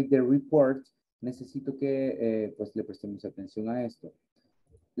going to make the report, necesito que pues le prestemos atención a esto.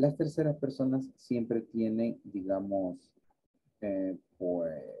 Las terceras personas siempre tienen, digamos,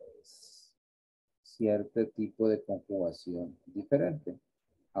 pues, cierto tipo de conjugación diferente.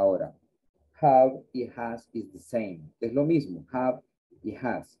 Ahora, have y has is the same. Es lo mismo, have y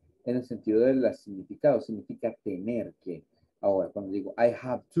has. En el sentido del significado, significa tener que. Ahora, cuando digo I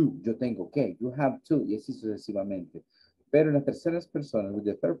have to, yo tengo que, you have to, y así sucesivamente. Pero en las terceras personas, with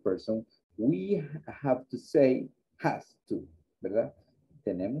the third person, we have to say has to, ¿verdad?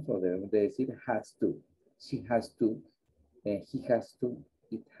 Tenemos o debemos de decir has to. She has to, he has to,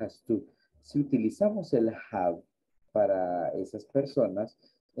 it has to. Si utilizamos el have para esas personas,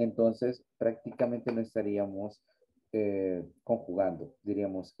 entonces prácticamente no estaríamos conjugando.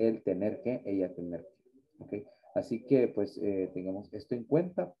 Diríamos él tener que, ella tener que. ¿Okay? Así que pues tengamos esto en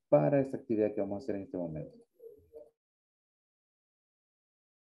cuenta para esta actividad que vamos a hacer en este momento.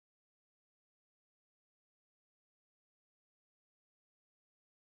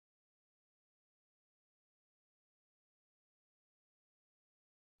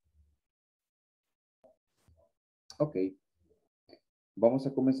 Ok. Vamos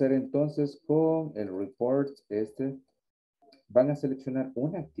a comenzar entonces con el report. Van a seleccionar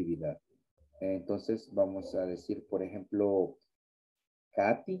una actividad. Entonces vamos a decir, por ejemplo,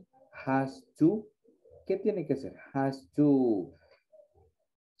 Katy has to. ¿Qué tiene que hacer? Has to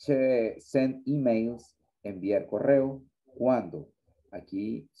send emails, enviar correo. ¿Cuándo?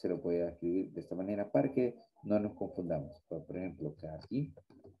 Aquí se lo voy a escribir de esta manera para que no nos confundamos. Por ejemplo, Katy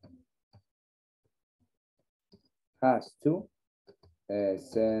has to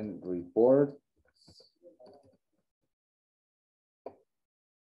send reports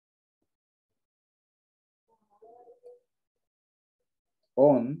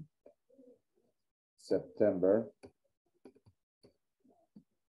on September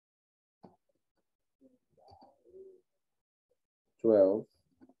 12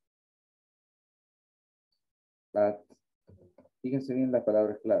 at, fíjense bien las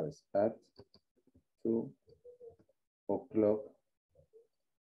palabras claves, at 2 o'clock.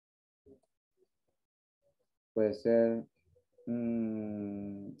 Puede ser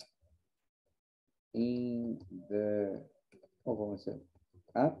in the, o cómo se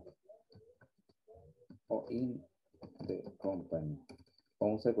at o in the company.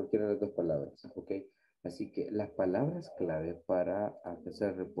 Vamos a usar cualquiera de las dos palabras, ¿ok? Así que las palabras clave para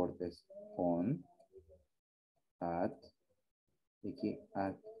hacer reportes on, at, y aquí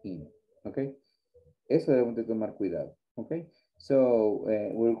at, in, ¿ok? Eso debemos de tomar cuidado, ¿ok? So,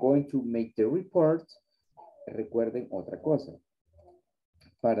 we're going to make the report. Recuerden otra cosa.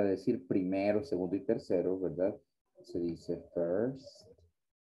 Para decir primero, segundo y tercero, ¿verdad? Se dice first,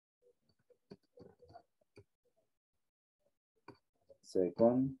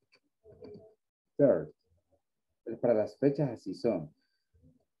 second, third. Para las fechas así son.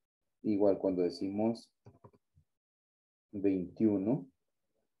 Igual cuando decimos 21,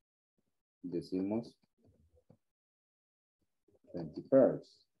 decimos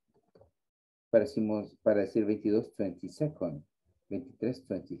 21st. Para decir 22, 22nd. 23,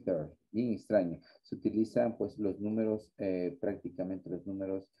 23rd. Bien extraño. Se utilizan pues los números, prácticamente los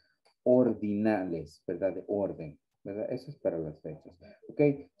números ordinales, ¿verdad? De orden, ¿verdad? Eso es para las fechas.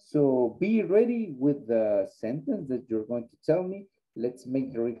 Okay, so be ready with the sentence that you're going to tell me. Let's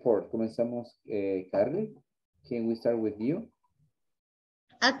make the report. Comenzamos, Carly. Can we start with you?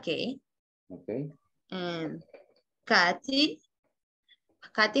 Ok. Okay. And Kathy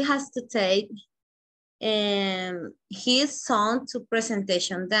has to take his son to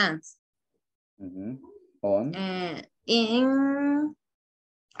presentation dance. On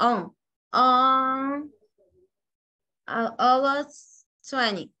August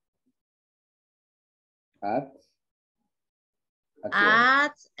 20 at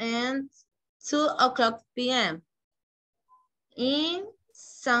and 2:00 p.m. in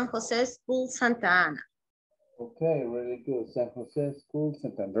San Jose School, Santa Ana. Okay, really good. San Jose School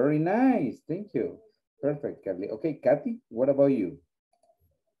Center. Very nice. Thank you. Perfect, Carly. Okay, Kathy, what about you?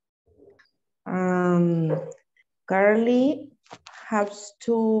 Carly has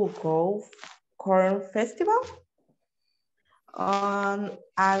to go corn festival on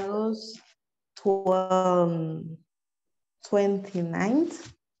August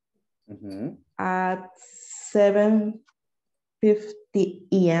 29th at 7:50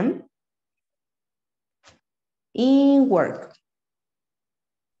 a.m. in work.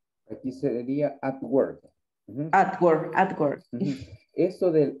 Aquí sería at work. At work.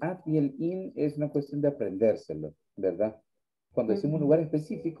 Eso del at y el in es una cuestión de aprendérselo, ¿verdad? Cuando decimos un lugar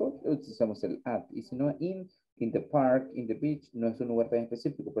específico, utilizamos el at. Y si no, in the park, in the beach, no es un lugar tan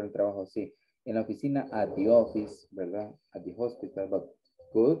específico, pero el trabajo sí. En la oficina, at the office, ¿verdad? At the hospital, but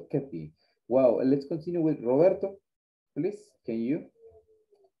good, Kathy. Wow, let's continue with Roberto. Please, can you?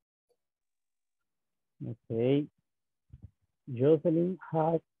 Okay. Jocelyn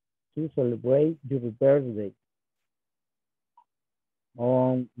has to celebrate your birthday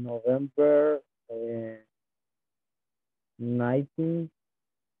on November 19th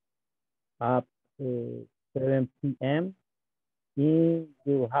at 7 p.m. in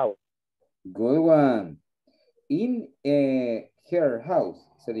your house. Good one. In her house,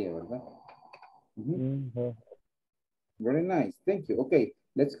 sería, ¿verdad? Very nice. Thank you. Okay,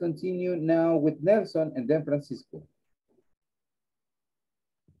 let's continue now with Nelson and then Francisco.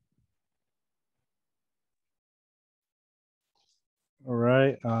 All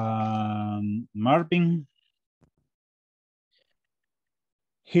right. Marvin.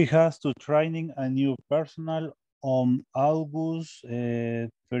 He has to training a new personal on August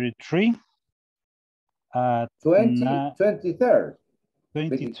 33 at 23rd.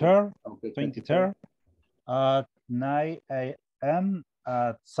 23rd, okay, 23rd at 9 a.m.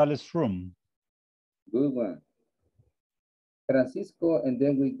 at Sal's room. Good one. Francisco, and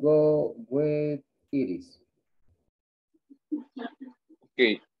then we go with Iris.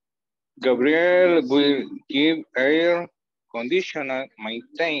 Okay. Gabriel will give air conditioner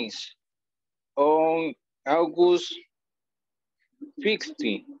maintenance on August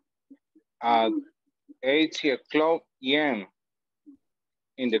 15 at 8:00 a.m.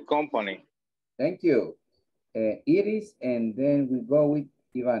 in the company. Thank you. Iris, and then we go with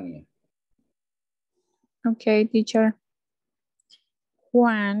Ivania. Okay, teacher.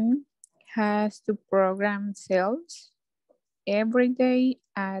 Juan has to program sales every day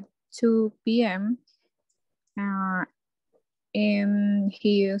at 2 p.m. In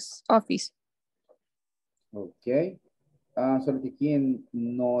his office. Okay. Solo que aquí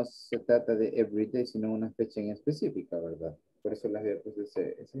no se trata de everyday, sino una fecha en específica, ¿verdad? Por eso les había puesto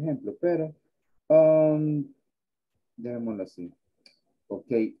ese ejemplo, pero dejémoslo así.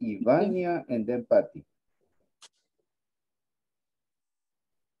 Okay, Ivania and then Patty.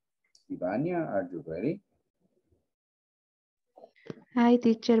 Ivania, are you ready? Ay,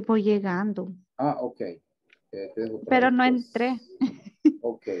 teacher, voy llegando. Okay. Pero no entré.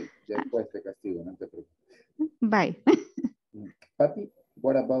 Ok, después te castigo, no te preocupes. Bye. Patty,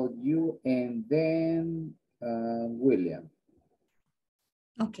 what about you and then William?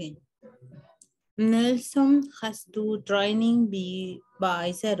 Okay. Nelson has to training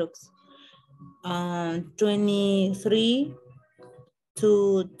by Xerox 23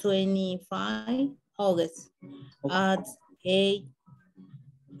 to 25 August at 8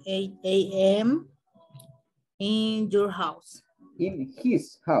 a.m. in your house. In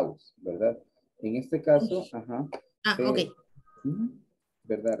his house, ¿verdad? En este caso, ok.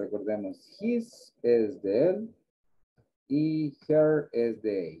 ¿Verdad? Recordemos, his es de él y her es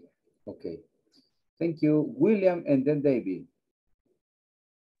de ella. Ok. Thank you. William and then David.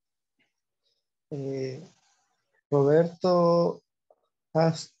 Roberto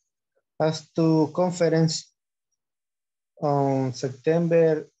has to conference on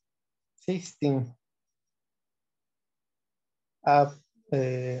September 16 at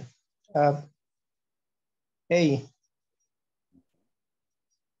 8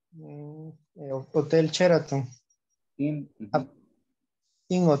 Hotel Sheraton. In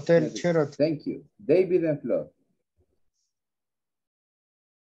Hotel Sheraton. Thank you. David and Flor.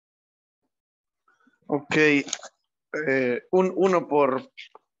 Okay. Uno por...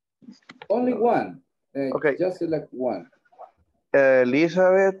 Only one. Okay. Just select one.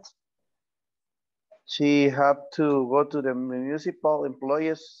 Elizabeth, she had to go to the municipal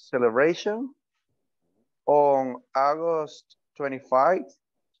employees celebration on August 25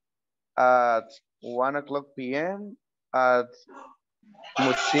 at 1 o'clock p.m. at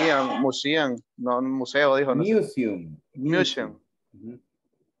museum, no museo, dijo. Museum. Museum. Mm-hmm.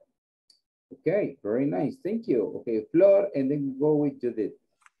 Okay, very nice. Thank you. Okay, Flor, and then go with Judith.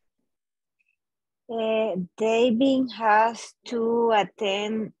 David has to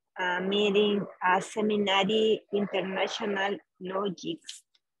attend a meeting at Seminary International Logics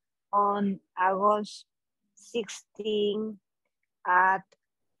on August 16 at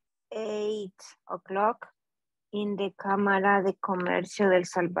 8 o'clock in the Cámara de Comercio del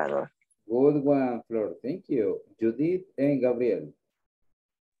Salvador. Good one, Flor. Thank you. Judith and Gabriel.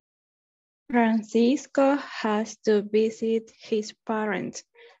 Francisco has to visit his parents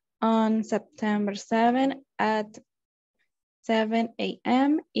on September 7 at 7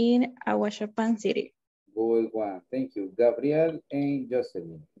 a.m. in Aguachapan City. Good one. Thank you. Gabriel and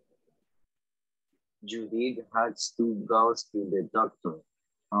Jocelyn. Judith has to go to the doctor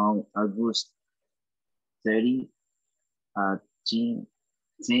on August 30 at 10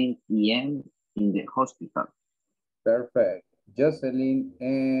 p.m. in the hospital. Perfect. Jocelyn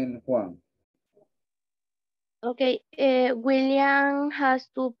and Juan. Okay, William has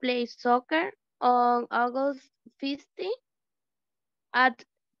to play soccer on August 15 at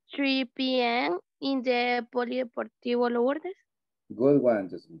 3 p.m. in the Polideportivo Lourdes. Good one,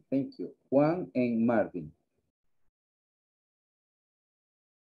 Jocelyn. Thank you. Juan and Marvin.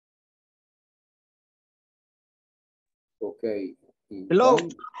 Okay. Hello.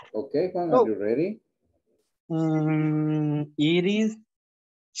 Juan. Okay, Juan, Hello. are you ready? It is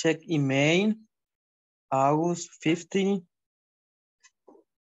check email August 15.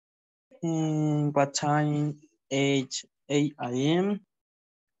 What time? 8 a.m.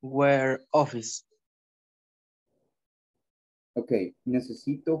 Where office? Ok,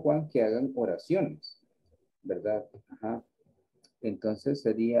 necesito, Juan, que hagan oraciones, ¿verdad? Ajá. Entonces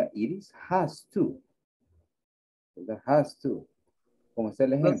sería Iris has to, ¿verdad? Has to. Como está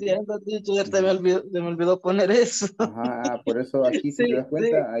el ejemplo. Lo siento, teacher, se me olvidó poner eso. Ajá, por eso aquí, si Sí, te das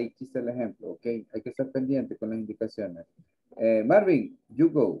cuenta, sí. ahí está el ejemplo, ok. Hay que estar pendiente con las indicaciones. Marvin, you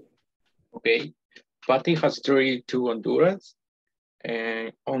go. Okay. Patty has traveled to Honduras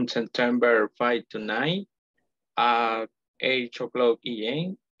on September 5 to 9 at 8 o'clock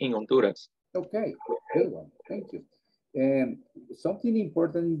a.m. in Honduras. Okay, good one. Thank you. Something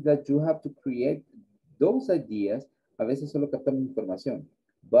important is that you have to create those ideas. A veces solo captamos información,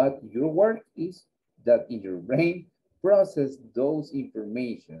 but your work is that in your brain process those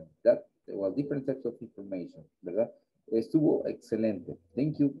information, that, well, different types of information, ¿verdad? Estuvo excelente.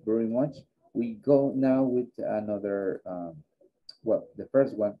 Thank you very much. We go now with another, well, the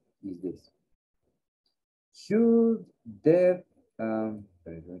first one is this. Should there,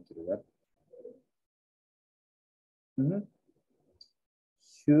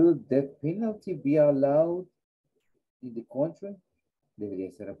 should the penalty be allowed in the country?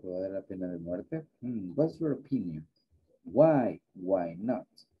 ¿Debería ser aprobada la pena de muerte? What's your opinion? Why? Why not?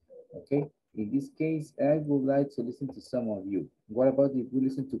 Okay, in this case, I would like to listen to some of you. What about if we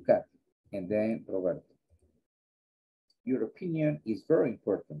listen to Kat and then Roberto? Your opinion is very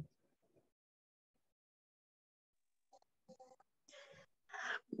important.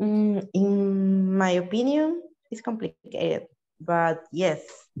 In my opinion, it's complicated, but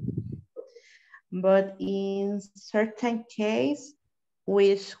yes. But in certain case,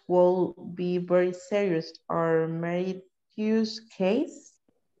 which will be very serious or meritorious case.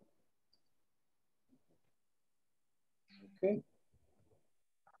 Okay.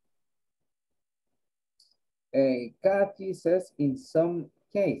 Kathy says in some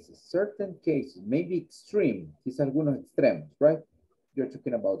cases, certain cases, maybe extreme, quizás algunos extremos, right? You're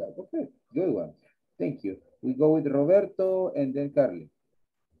talking about that. Okay, good one. Thank you. We go with Roberto and then Carly.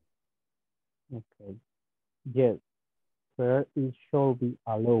 Okay. Yes, fair it should be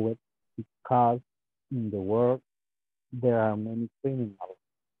allowed because in the world there are many criminals.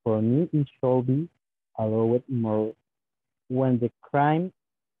 For me, it should be allowed more when the crime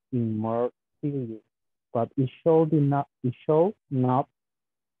is more serious, but it should not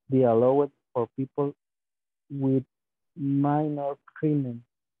be allowed for people with minor crimes.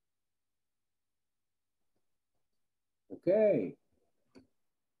 Okay.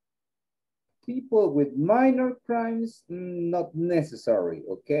 People with minor crimes, not necessary,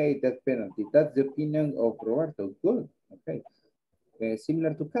 okay? That penalty, that's the opinion of Roberto, good, okay.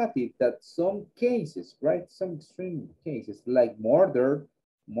 similar to Kathy, that some cases, right? Some extreme cases like murder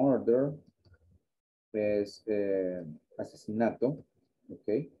is asesinato,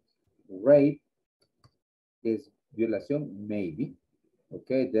 okay? Rape is violación, maybe,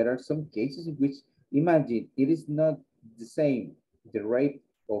 okay? There are some cases in which, imagine, it is not the same, the rape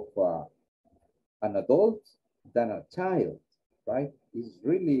of an adult than a child, right? It's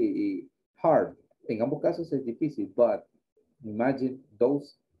really hard. En ambos casos es difícil, but imagine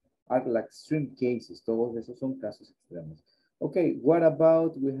those are like extreme cases. Todos esos son casos extremos. Okay, what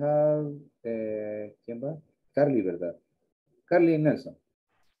about we have, ¿quién va? Carly, ¿verdad? Carly Nelson.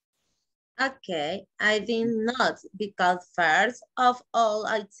 Okay, I think not, because first of all,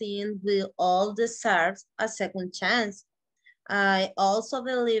 I think we all deserve a second chance. I also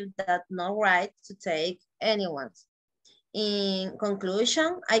believe that no right to take anyone's. In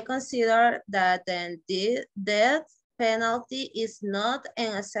conclusion, I consider that the death penalty is not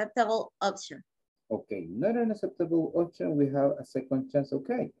an acceptable option. Okay, not an acceptable option. We have a second chance.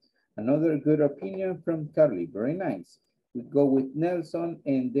 Okay, another good opinion from Carly. Very nice. We go with Nelson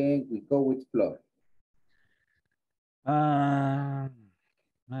and then we go with Flor. The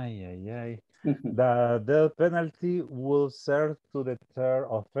death penalty will serve to deter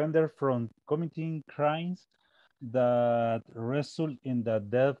offender from committing crimes that result in the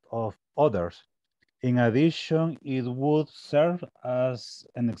death of others. In addition, it would serve as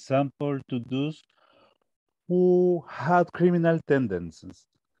an example to those who had criminal tendencies.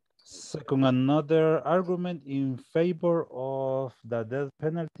 Second, another argument in favor of the death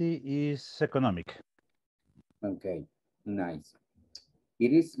penalty is economic. Okay, nice.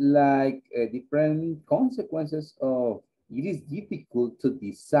 It is like different consequences of, it is difficult to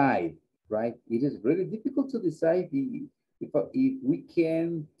decide, right? It is really difficult to decide if we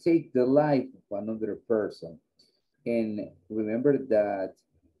can take the life of another person. And remember that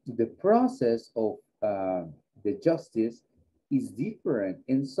the process of the justice is different.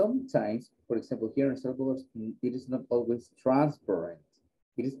 And sometimes, for example, here in Salvador, it is not always transparent.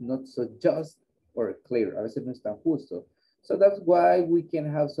 It is not so just or clear. A veces no es tan justo. So that's why we can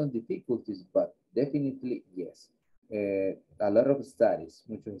have some difficulties, but definitely yes. A lot of studies,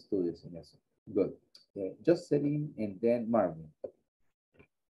 muchos estudios en eso. Good. Just setting and then Marvin.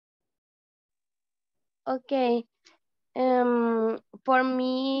 Okay. For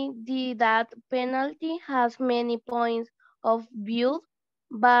me, the death penalty has many points of view,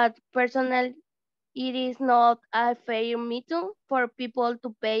 but personally, it is not a fair method for people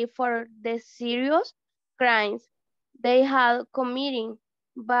to pay for the serious crimes they had committing,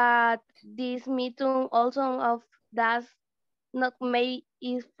 but this method also does not make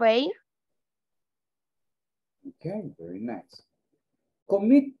it fair. Okay, very nice.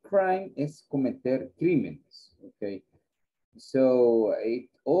 Commit crime es cometer crímenes, okay? So it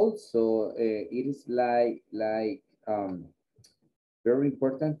also, it is like very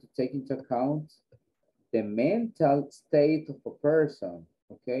important to take into account the mental state of a person,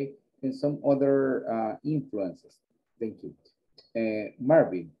 okay? And some other influences. Thank you.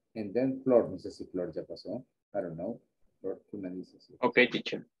 Marvin, and then Flor, no sé si Flor ya pasó. I don't know. Flor, tú me dices. Okay,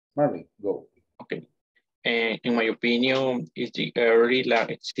 teacher. Marvin, go. Okay. In my opinion, it's the early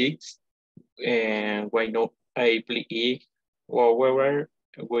like 6, and why not I believe, however,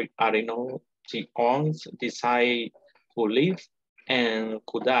 I don't know, the owns decide who lives and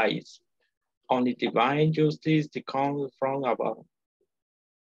who dies. Only divine justice that comes from above.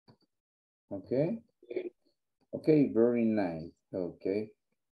 Okay. Okay, very nice. Okay.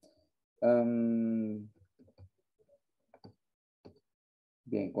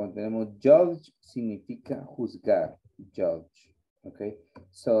 Bien, cuando tenemos judge significa juzgar, judge. Okay,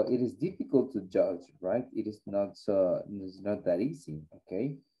 so it is difficult to judge, right? It is not that easy.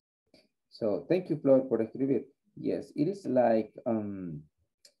 Okay, so thank you, Flor, por escribir. Yes, it is like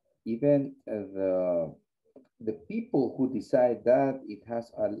even the people who decide that it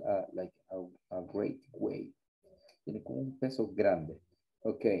has a great weight. Tiene como un peso grande.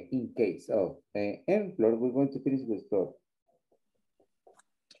 Okay, in case of, and Flor, we're going to finish with Flor.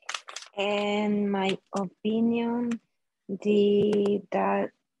 In my opinion, the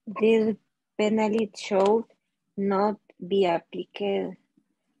penalty should not be applied.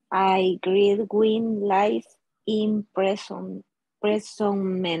 I agree with life imprisonment.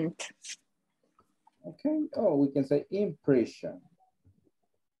 Okay, oh, we can say impression.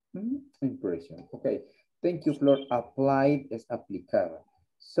 Impression, okay. Thank you, Flor. Applied is aplicada.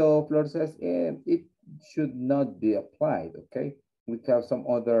 So Flor says it should not be applied, okay? We have some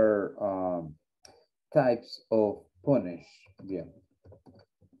other types of punish. Bien.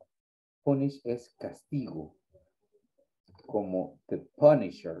 Punish es castigo. como The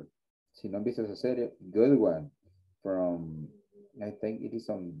Punisher. Si no han visto esa serie, good one. From, I think it is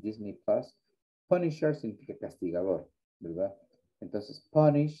on Disney Plus. Punisher significa castigador, ¿verdad? Entonces,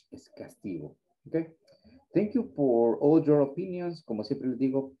 punish es castigo. Okay. Thank you for all your opinions. Como siempre les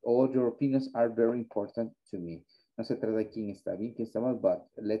digo, all your opinions are very important to me. No se trata de quién está bien, quién está mal, but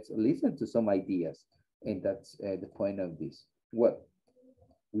let's listen to some ideas. And that's the point of this. Well,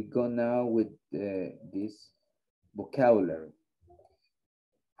 we go now with this vocabulary.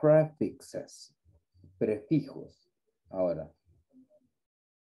 Prefixes, prefijos. Ahora,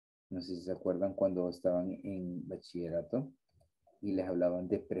 no sé si se acuerdan cuando estaban en bachillerato y les hablaban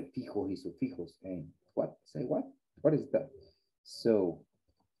de prefijos y sufijos. What? Say what? What is that? So,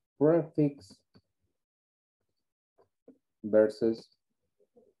 prefix versus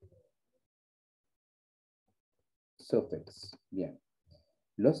suffix. Bien.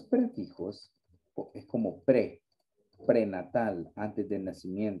 Los prefijos es como prenatal, antes del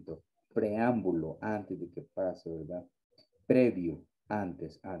nacimiento, preámbulo, antes de que pase, ¿verdad? Previo,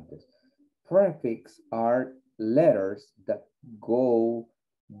 antes. Prefix are letters that go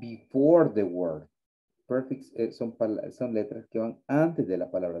before the word. Prefix son letras que van antes de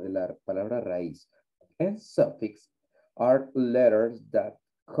la palabra raíz. And suffix are letters that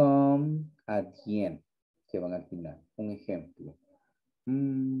come at the end, que van al final. Un ejemplo.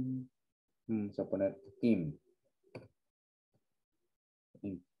 Vamos a poner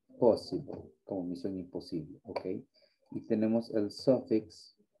impossible, como misión imposible, ¿ok? Y tenemos el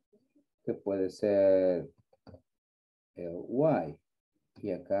suffix que puede ser el y. Y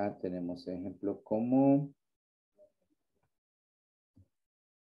acá tenemos ejemplo como,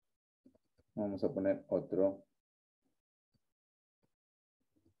 vamos a poner otro,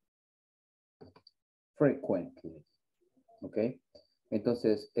 frequently, ¿ok?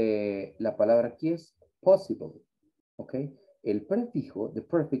 Entonces, la palabra aquí es possible, ¿ok? El prefijo, the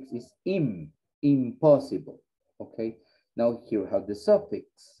prefix is impossible, ¿ok? Now here we have the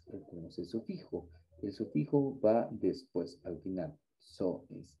suffix, tenemos el sufijo. El sufijo va después al final. So,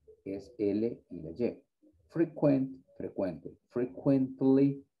 es L y la Y. Frequent, frecuente.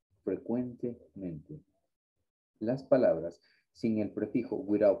 Frequently, frecuentemente. Las palabras sin el prefijo,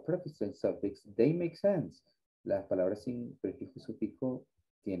 without prefix and suffix, they make sense. Las palabras sin prefijo y sufijo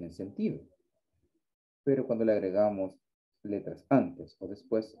tienen sentido. Pero cuando le agregamos letras antes o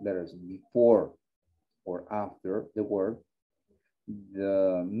después, letters before or after the word,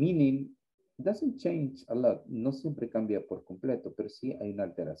 the meaning doesn't change a lot. No siempre cambia por completo, pero sí hay una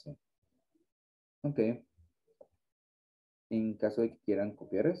alteración. Ok. En caso de que quieran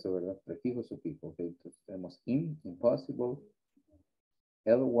copiar eso, ¿verdad? Prefijo, sufijo. Ok, entonces tenemos impossible,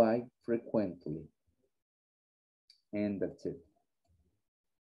 ly, frequently. And that's it.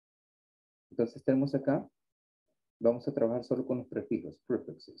 Entonces tenemos acá, vamos a trabajar solo con los prefijos,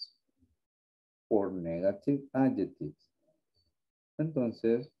 prefixes, for negative adjectives.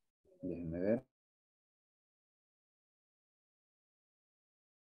 Entonces, déjenme ver.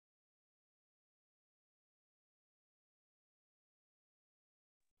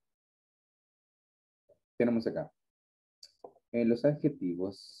 Tenemos acá. Los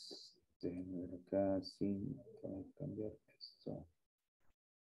adjetivos, déjenme ver acá, sí, vamos a cambiar esto.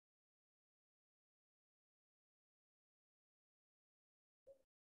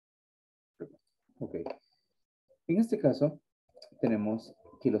 Ok. En este caso, tenemos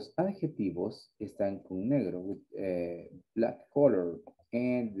que los adjetivos están con negro, with black color,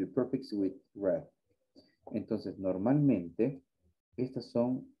 and the prefix with red. Entonces, normalmente, estas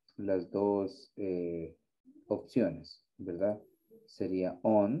son las dos opciones, ¿verdad? Sería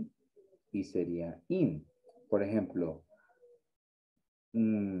on y sería in. Por ejemplo,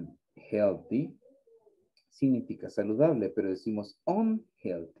 healthy significa saludable, pero decimos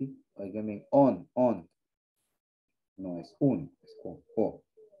unhealthy. Óigame, on. No es es con o.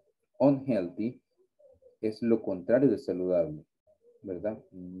 Unhealthy es lo contrario de saludable, ¿verdad?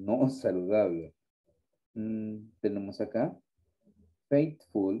 No saludable. Tenemos acá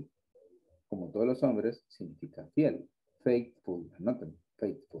faithful, como todos los hombres, significa fiel. Faithful, anoten,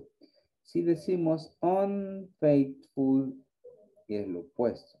 faithful. Si decimos unfaithful, es lo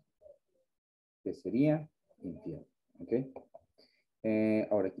opuesto, que sería infiel, ¿ok?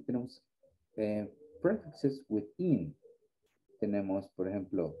 Ahora aquí tenemos prefixes with in. Tenemos, por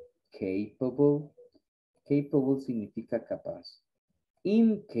ejemplo, capable. Capable significa capaz.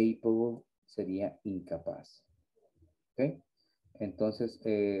 Incapable sería incapaz. ¿Ok? Entonces,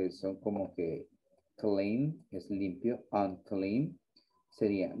 son como que clean es limpio, unclean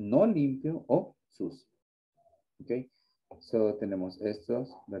sería no limpio o sucio. ¿Ok? So, tenemos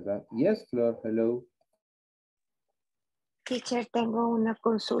estos, ¿verdad? Yes, Flor, hello. Teacher, tengo una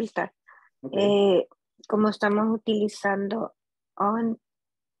consulta. Okay. Como estamos utilizando on,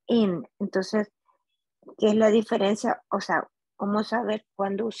 in, entonces, ¿qué es la diferencia? O sea, ¿cómo saber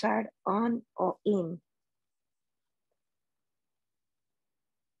cuándo usar on o in?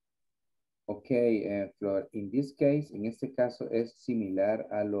 Okay, Flor, in this case, en este caso es similar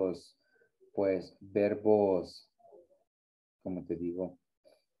a los, pues, verbos, como te digo,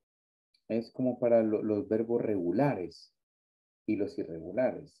 es como para los verbos regulares y los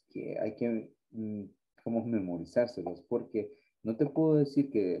irregulares, que hay que como memorizárselos, porque no te puedo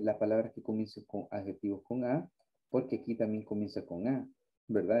decir que la palabra que comience con adjetivos con A, porque aquí también comienza con A,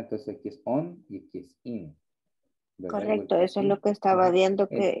 ¿verdad? Entonces aquí es on y aquí es in, ¿verdad? Correcto, eso es lo que estaba viendo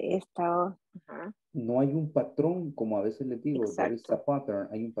que estaba. No hay un patrón, como a veces les digo, there is a pattern,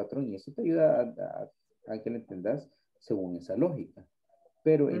 hay un patrón y eso te ayuda a que lo entendas según esa lógica.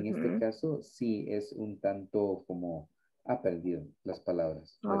 Pero en este caso sí es un tanto como ha perdido las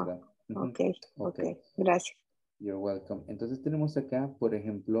palabras, ¿verdad? Ok, gracias. You're welcome. Entonces tenemos acá, por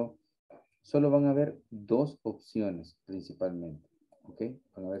ejemplo, solo van a haber dos opciones principalmente, ¿ok?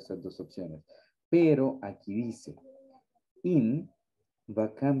 Van a haber estas dos opciones. Pero aquí dice, in va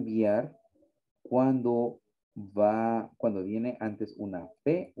a cambiar cuando viene antes una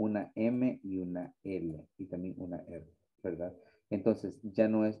P, una M y una L y también una R, ¿verdad? Entonces ya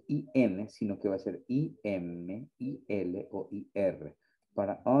no es IN, sino que va a ser IM, IL o IR.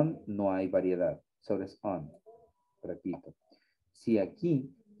 Para on no hay variedad, solo es on. Repito. Si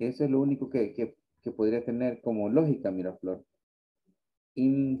aquí, eso es lo único que podría tener como lógica, mira, Flor.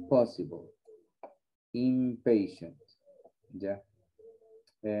 Impossible, impatient, ¿ya?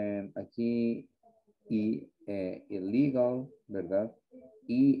 Aquí illegal, ¿verdad?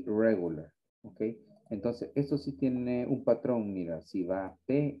 Irregular, ¿ok? Entonces, esto sí tiene un patrón, mira, si va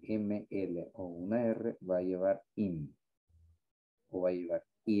P, M, L o una R, va a llevar in, o va a llevar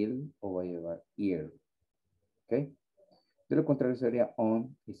il, o va a llevar ear, ¿ok? De lo contrario sería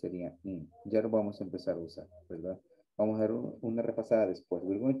on y sería in. Ya lo vamos a empezar a usar, ¿verdad? Vamos a dar una repasada después.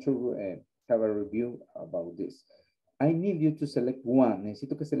 We're going to have a review about this. I need you to select one.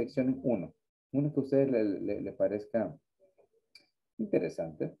 Necesito que seleccionen uno. Uno que a ustedes le parezca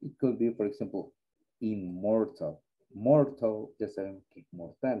interesante. It could be, for example, immortal. Mortal, ya saben que es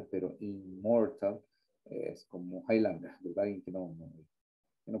mortal, pero immortal es como Highlander, ¿verdad? Alguien que no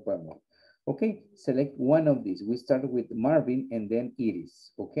puede morir. Okay, select one of these. We start with Marvin and then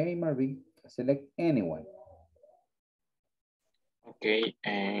Iris. Okay, Marvin, select anyone. Okay,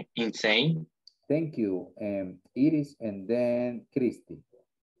 insane. Thank you. Iris and then Christy.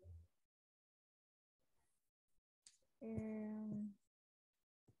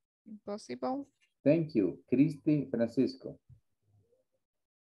 Impossible. Thank you. Christy, Francisco.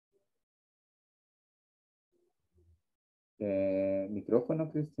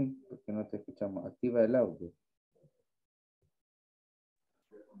 Micrófono, Christy, porque no te escuchamos. Activa el audio.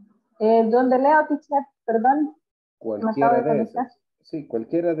 ¿Dónde leo, teacher? Perdón. Cualquiera de esas. Sí,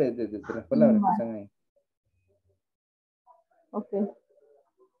 cualquiera de las palabras que están ahí. Ok.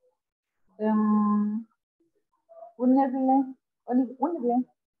 Unable.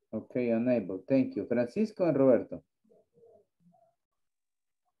 Ok, unable. Thank you. Francisco y Roberto.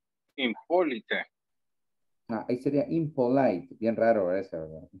 Impolite. Ahí sería impolite. Bien raro esa,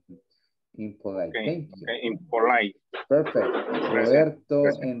 ¿verdad? Impolite. Okay. Thank you. Okay. Impolite. Perfect. Roberto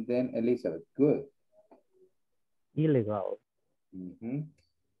and then Elizabeth. Good. Illegal.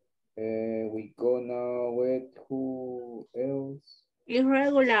 We go now with who else?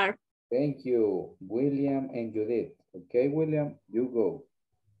 Irregular. Thank you. William and Judith. Okay, William, you go.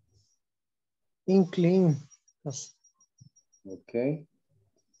 Unclean. Okay.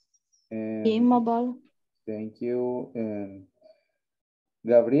 Immobile. Thank you.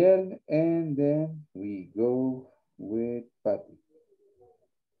 Gabriel, and then we go with Patty.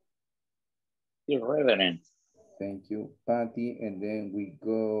 Irreverent. Thank you, Patty, and then we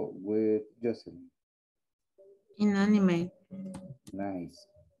go with Jocelyn. Inanimate. Nice.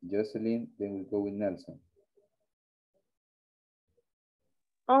 Jocelyn, then we go with Nelson.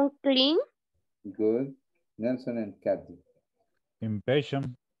 Unclean. Good. Nelson and Kathy.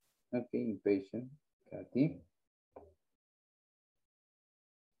 Impatient. Okay, impatient. Kathy.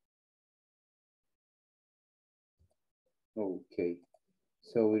 Okay.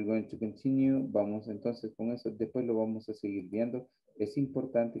 So we're going to continue. Vamos entonces con eso. Después lo vamos a seguir viendo. Es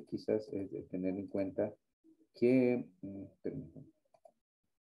importante quizás tener en cuenta que...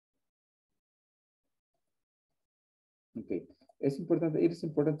 Okay. Es importante, it is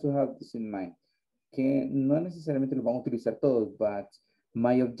important to have this in mind. Que no necesariamente lo vamos a utilizar todos, but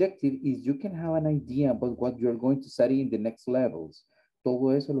My objective is you can have an idea about what you're going to study in the next levels.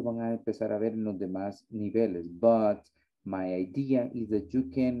 Todo eso lo van a empezar a ver en los demás niveles. But my idea is that you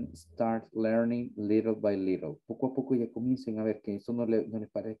can start learning little by little. Poco a poco ya comiencen a ver que eso no les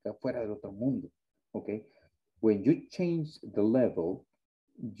parezca fuera del otro mundo. Okay? When you change the level,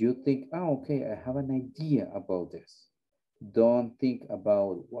 you think, oh, okay, I have an idea about this. Don't think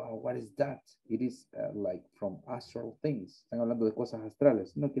about, wow, what is that? It is like from astral things. Están hablando de cosas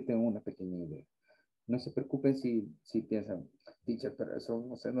astrales, no que tengan una pequeña idea. No se preocupen si piensan, teacher, pero eso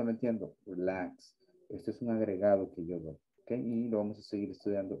no sé, no lo entiendo. Relax. Esto es un agregado que yo doy. ¿Ok? Y lo vamos a seguir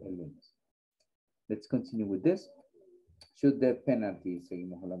estudiando el lunes. Let's continue with this. Should the penalty,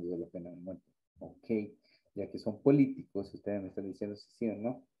 seguimos hablando de la pena de muerte. Ok. Ya que son políticos, ustedes me están diciendo si sí o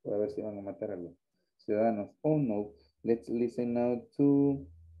no. Voy a ver si van a matar a los ciudadanos. Oh no. Let's listen now to,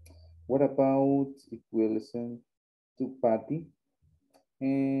 what about if we listen to Patty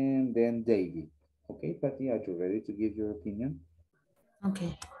and then David. Okay, Patty, are you ready to give your opinion?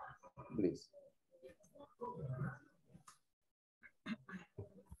 Okay. Please.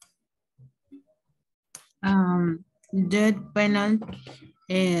 Death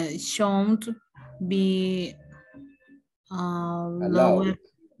penalty should be lower,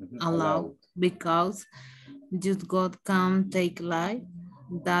 allowed because just God can take life.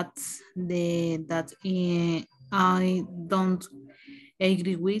 I don't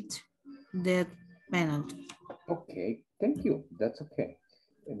agree with that penalty. Okay, thank you. That's okay.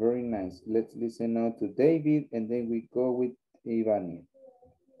 Very nice. Let's listen now to David and then we go with Ivania.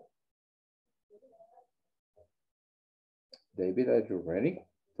 David, are you ready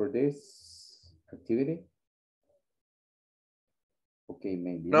for this activity? Okay,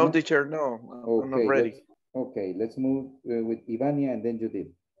 maybe. No, teacher, no. Okay, I'm not ready. Let's move with Ivania and then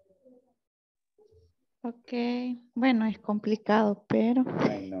Judith. Ok, bueno, es complicado, pero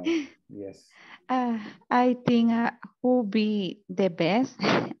I know, yes. I think who be the best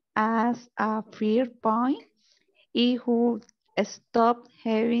as a fair point is who stop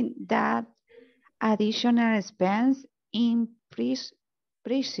having that additional expense in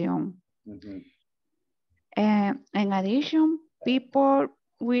prison. In addition, people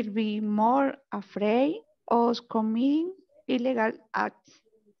will be more afraid of committing illegal acts.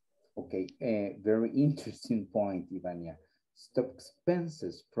 Okay, very interesting point, Ivania. Stop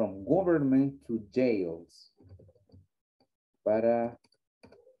expenses from government to jails para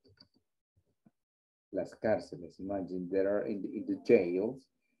las cárceles. Imagine there are in the jails,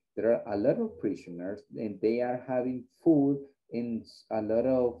 there are a lot of prisoners and they are having food and a lot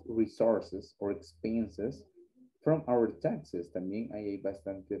of resources or expenses from our taxes. También hay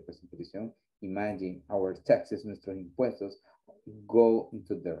bastante pues, en prisión. Imagine our taxes, nuestros impuestos go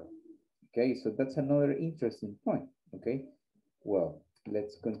into there. Okay, so that's another interesting point. Okay, well,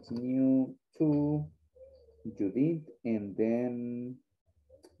 let's continue to Judith and then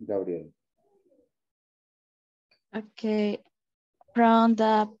Gabriel. Okay, from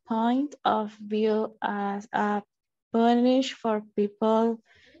the point of view as a punish for people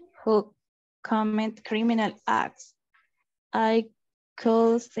who commit criminal acts, I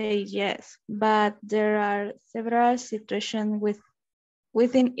could say yes, but there are several situations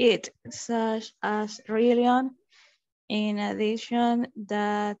within it, such as religion. In addition,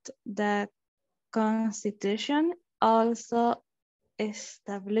 that the Constitution also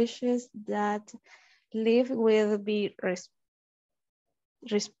establishes that life will be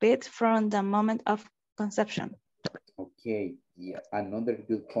respect from the moment of conception. Okay, yeah, another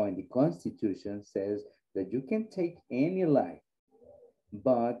good point. The Constitution says that you can take any life,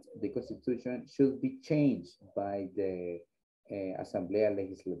 but the Constitution should be changed by the Asamblea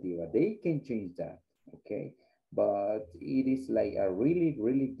Legislativa. They can change that, okay? But it is like a really,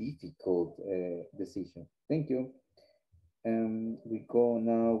 really difficult decision. Thank you. We go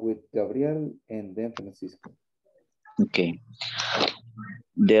now with Gabriel and then Francisco. Okay.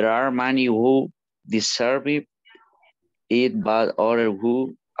 There are many who deserve it, but others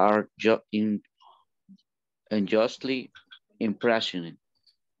who are unjustly imprisoned.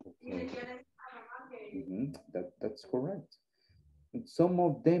 Okay. That's correct. And some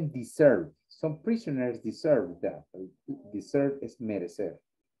of them deserve, some prisoners deserve that. Deserve es merecer.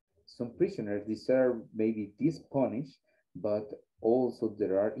 Some prisoners deserve maybe this punish, but also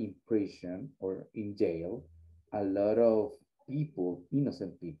there are in prison or in jail a lot of people,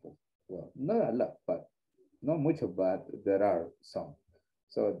 innocent people. Well, not a lot, but not much, but there are some.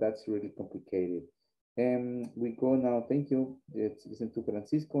 So that's really complicated. And we go now, thank you. Let's listen to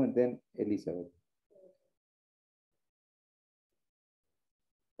Francisco and then Elizabeth.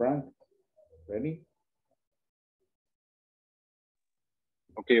 Frank, ready?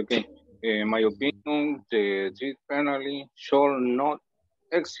 Okay. In my opinion, the death penalty should not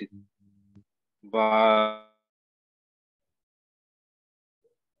exist, but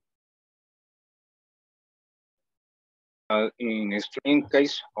in extreme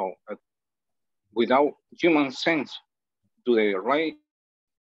case of without human sense to the right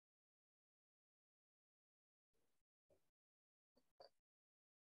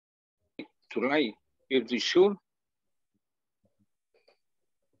to life, if they should.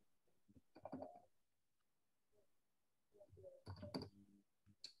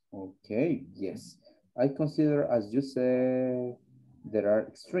 Okay, yes. I consider, as you said, there are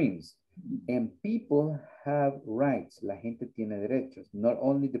extremes. And people have rights. La gente tiene derechos. Not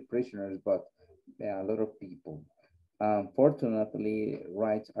only the prisoners, but a lot of people. Unfortunately,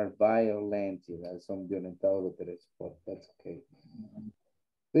 rights are violated. Son violentados los derechos, but that's okay.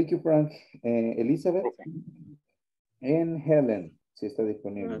 Thank you, Frank. Elizabeth and Helen, si está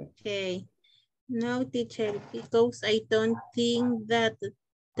disponible. Okay. No, teacher, because I don't think that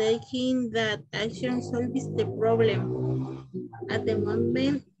taking that action solves the problem. At the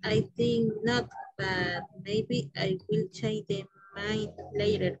moment, I think not, but maybe I will change the mind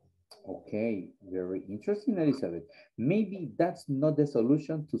later. Okay, very interesting, Elizabeth. Maybe that's not the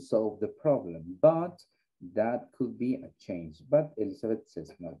solution to solve the problem, but that could be a change. But Elizabeth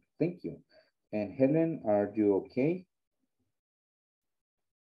says no. Thank you. And Helen, are you okay?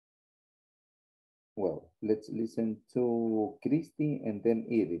 Well, let's listen to Christy and then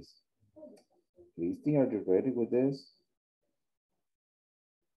Iris. Christy, are you ready with this?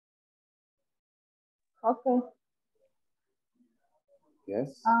 Okay.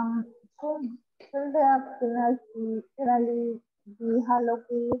 Yes. Should the penalty be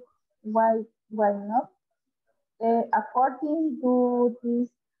allocated? Why not? According to this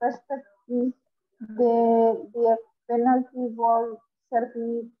perspective, the penalty will serve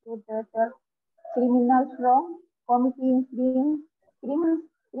to deter criminals from committing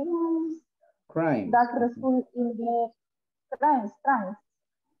crimes that result in the crimes.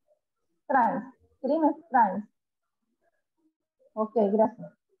 Okay,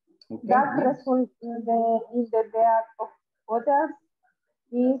 gracias. Okay, that yes. Result in the death of others.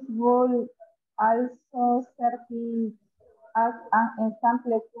 This will also serve as an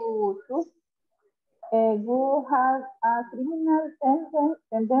example to those who have a criminal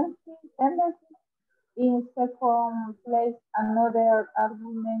tendency. In second place, another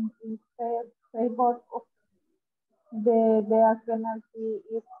argument in favor of the death penalty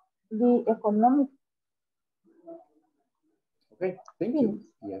is the economic. Okay, thank you.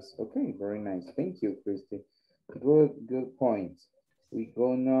 Yes, okay, very nice. Thank you, Christy. Good point. We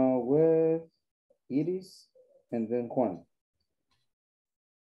go now with Iris and then Juan.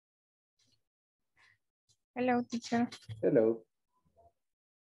 Hello, teacher. Hello.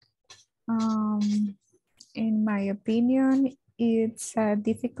 In my opinion, it's a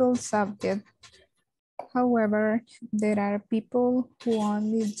difficult subject. However, there are people who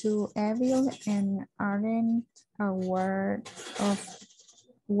only do evil and aren't aware of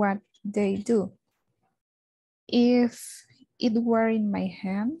what they do. If it were in my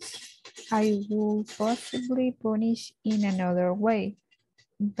hands, I would possibly punish in another way.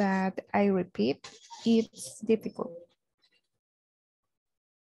 But I repeat, it's difficult.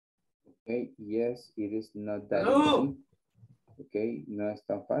 Okay, yes, it is not that easy. Okay, no es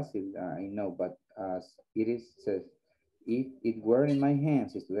tan fácil, I know, but as it is says, if it were in my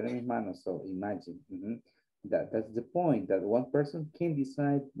hands, si estuviera en mis manos, so imagine, that's the point, that one person can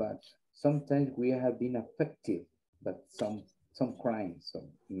decide, but sometimes we have been affected by some crimes, so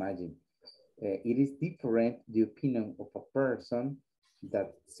imagine. It is different, the opinion of a person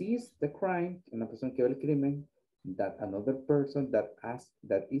that sees the crime, una persona que ve el crimen, that another person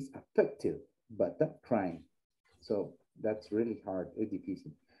that is affected by that crime. So that's really hard, it's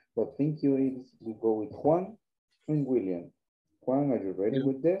difícil. But thank you, Iris. We go with Juan and William. Juan, are you ready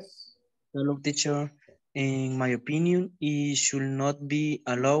with this? Hello, teacher. In my opinion, it should not be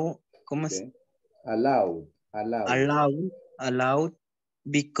allowed. Okay. Allowed. Allowed,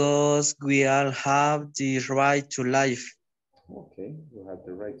 because we all have the right to life. Okay, we have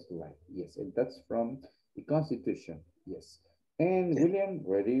the right to life. Yes, and that's from the Constitution. Yes. And okay. William,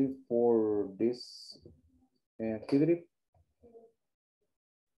 ready for this activity?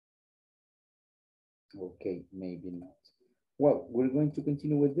 Okay, maybe not. Well, we're going to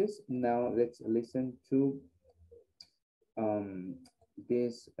continue with this. Now let's listen to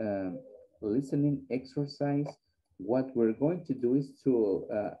this listening exercise. What we're going to do is to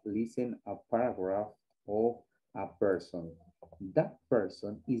listen a paragraph of a person. That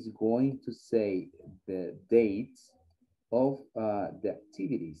person is going to say the dates of the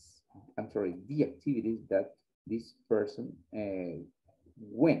activities. I'm sorry, the activities that this person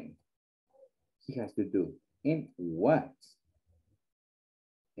when he has to do and what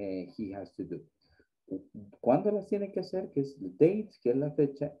he has to do. ¿Cuándo las tiene que hacer? Que es the date, que es la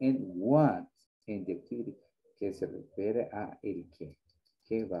fecha, and what, and the activity, que se refiere a el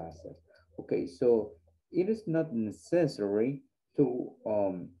qué va a hacer. Okay, so it is not necessary to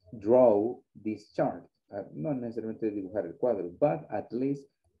draw this chart. No necesariamente dibujar el cuadro, but at least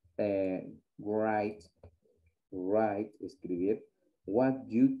escribir what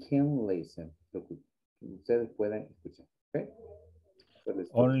you can listen. Lo que ustedes puedan escuchar. Okay? So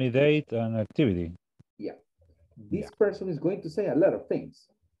Only date and activity. Yeah. This person is going to say a lot of things,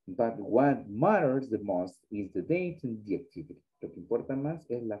 but what matters the most is the date and the activity. Lo que importa más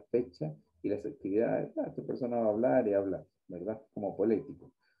es la fecha y las actividades. Esta persona va a hablar y hablar, ¿verdad? Como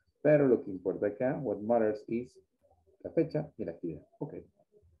político. Pero lo que importa acá, what matters is la fecha y la actividad. Okay.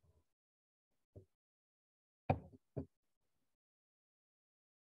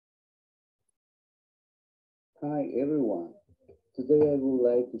 Hi, everyone. Today I would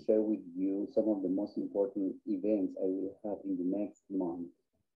like to share with you some of the most important events I will have in the next month.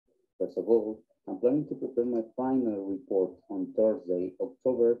 First of all, I'm planning to prepare my final report on Thursday,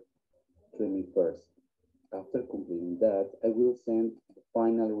 October 21st. After completing that, I will send the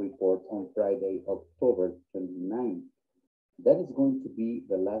final report on Friday, October 29th. That is going to be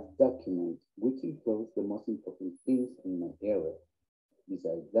the last document, which includes the most important things in my area.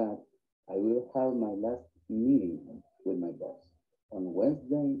 Besides that, I will have my last meeting with my boss on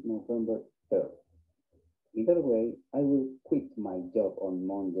Wednesday, November 3rd. Either way, I will quit my job on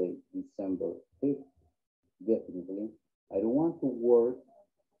Monday, December 5th. Definitely, I don't want to work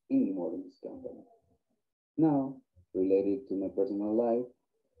anymore in this company. Now, related to my personal life,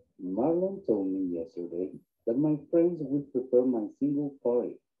 Marlon told me yesterday that my friends will prepare my single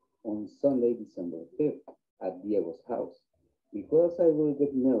party on Sunday, December 5th at Diego's house because I will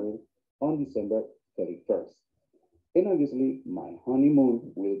get married on December 31st. And obviously, my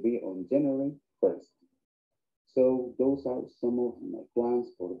honeymoon will be on January 1st. So those are some of my plans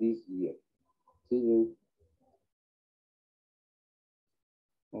for this year. See you.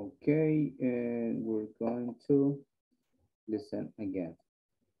 Okay, and we're going to listen again.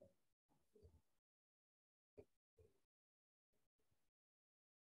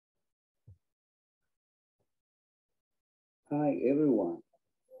 Hi, everyone.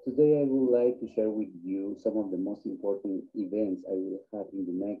 Today I would like to share with you some of the most important events I will have in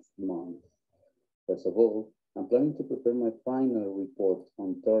the next month. First of all, I'm planning to prepare my final report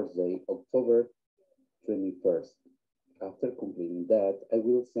on Thursday, October 21st. After completing that, I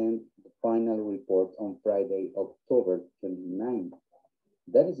will send the final report on Friday, October 29th.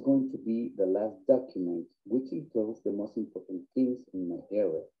 That is going to be the last document, which includes the most important things in my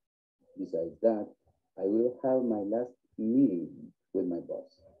area. Besides that, I will have my last meeting with my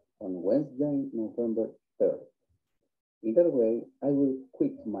boss on Wednesday, November 3rd. Either way, I will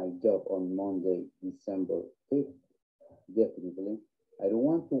quit my job on Monday, December 5th. Definitely, I don't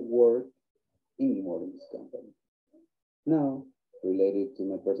want to work anymore in this company. Now, related to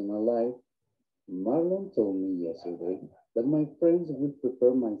my personal life, Marlon told me yesterday that my friends will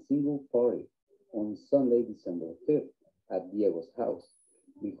prepare my single party on Sunday, December 5th at Diego's house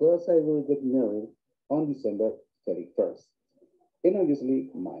because I will get married on December 31st. And obviously,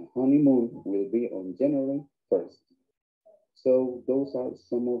 my honeymoon will be on January 1st. So those are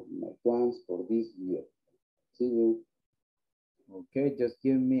some of my plans for this year. See you. Okay, just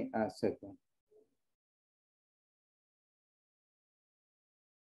give me a second.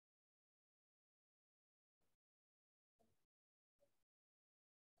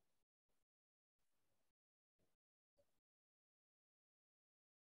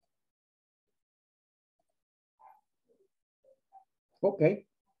 Okay,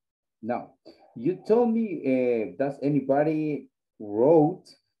 now you told me, does anybody wrote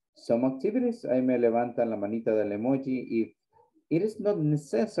some activities? Ahí me levantan la manita del emoji. If it is not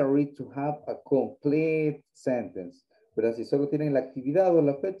necessary to have a complete sentence, pero si solo tienen la actividad o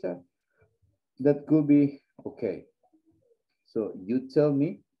la fecha, that could be okay. So you tell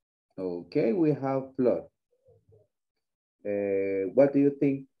me, okay, we have Flor. What do you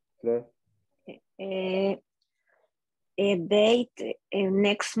think, Flor? A date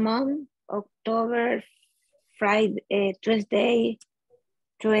next month, October, Friday, Tuesday,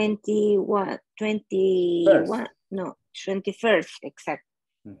 21st, exact.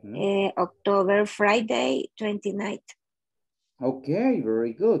 October, Friday, 29th. Okay,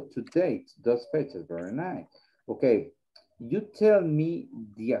 very good. To date, those fechas, very nice. Okay, You tell me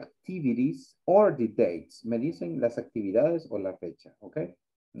the activities or the dates. Me dicen las actividades o la fecha, okay?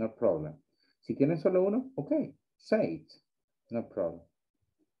 No problem. Si tienen solo uno, okay, say it. No problem.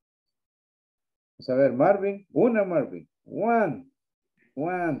 Vamos a ver, Marvin. Marvin.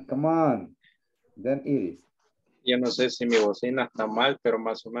 One, come on. Then it is. Yo no sé si mi bocina está mal, pero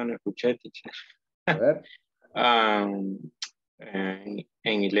más o menos escuché, teacher. A ver. En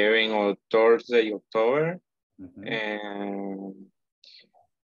 11 o Thursday, October,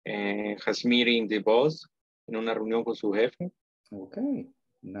 has meeting the boss, en una reunión con su jefe. Okay,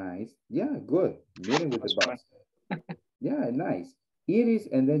 nice. Yeah, good. Meeting with the boss. Yeah, nice. Iris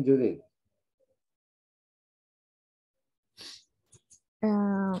and then Judith.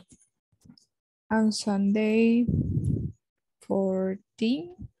 On Sunday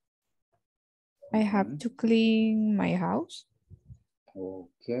 14, I have to clean my house.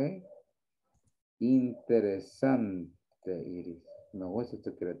 Okay. Interesante, Iris. Me gusta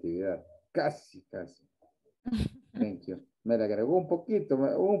tu creatividad. Casi. Thank you. Me la agregó un poquito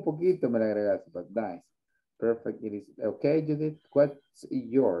me la agregaste, but nice. Perfect, Iris. Okay, Judith, what's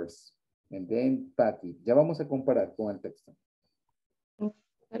yours? And then Patty. Ya vamos a comparar con el texto.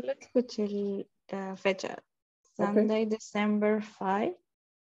 Solo escuché la fecha. Sunday, December 5.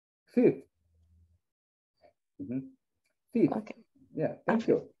 5th. 5th. Okay. Yeah, thank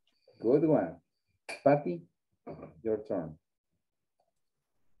you. Good one. Patty, your turn.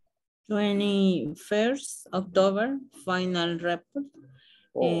 21st October, final report.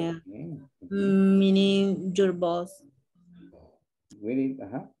 Meaning your boss.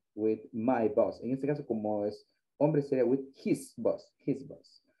 With my boss. En este caso, como es hombre, sería with his boss.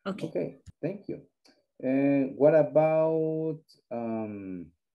 Okay, thank you. What about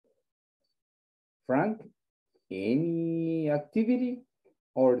Frank? Any activity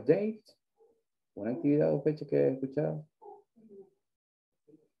or date? ¿Una actividad o fecha que he escuchado?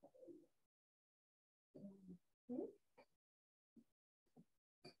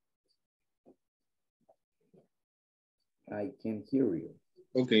 I can hear you.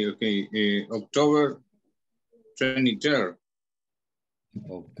 Okay. October 23rd.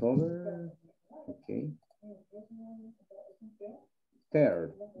 October, okay.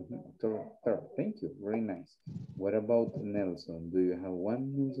 3rd. October 3rd. Thank you. Very nice. What about Nelson? Do you have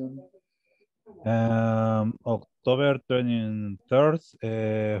one, Nelson? October 23rd,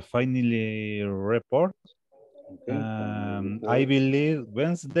 finally report. Okay, I believe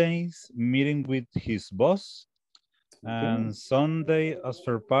Wednesday's meeting with his boss. And Sunday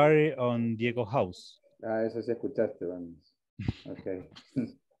after party on Diego house. Eso sí escuchaste, vamos. Okay.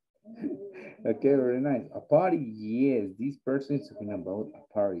 Okay, very nice. A party, yes. This person is talking about a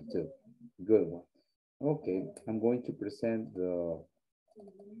party too. Good one. Okay, I'm going to present the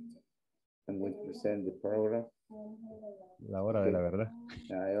paragraph. La hora de la verdad.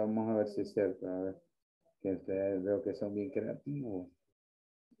 Ahí vamos a ver si es cierto. A ver. Que ustedes veo que son bien creativos.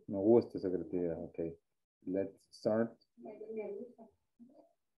 Me gusta esa creatividad. Okay. Let's start.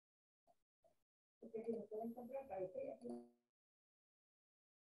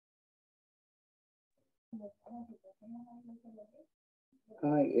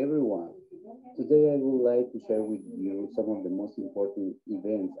 Hi everyone. Today I would like to share with you some of the most important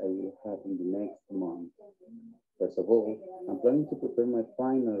events I will have in the next month. First of all, I'm planning to prepare my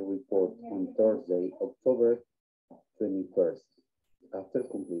final report on Thursday, October 21st. After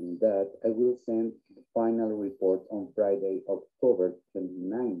completing that, I will send the final report on Friday, October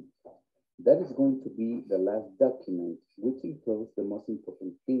 29th. That is going to be the last document, which includes the most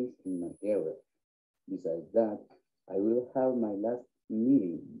important things in my area. Besides that, I will have my last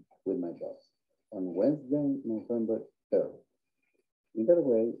meeting with my boss on Wednesday, November 3rd. In that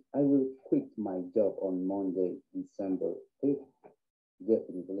way, I will quit my job on Monday, December 5th.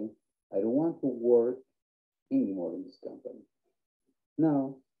 Definitely, I don't want to work anymore in this company.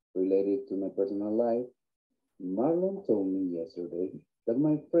 Now, related to my personal life, Marlon told me yesterday that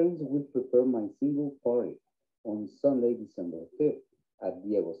my friends will prepare my single party on Sunday, December 5th at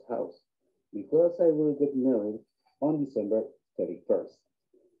Diego's house because I will get married on December 31st.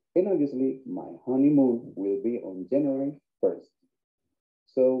 And obviously, my honeymoon will be on January 1st.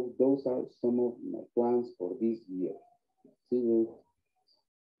 So those are some of my plans for this year. See you.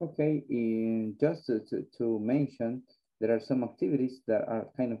 Okay, and just to mention, there are some activities that are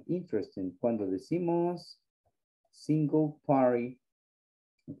kind of interesting. Cuando decimos single party,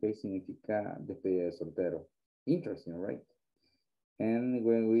 okay, significa despedida de soltero. Interesting, right? And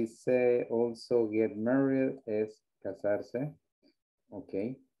when we say also get married, es casarse,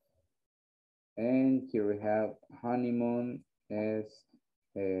 okay? And here we have honeymoon es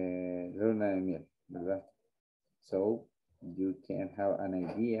luna de miel, ¿verdad? So you can have an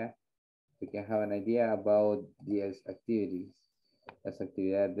idea. You can have an idea about these activities. Las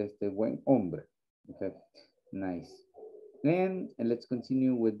actividades de este buen hombre. Okay, nice. And let's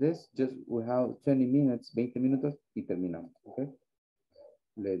continue with this. Just we have 20 minutes, 20 minutos y terminamos. Okay.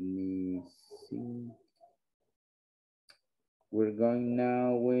 Let me see. We're going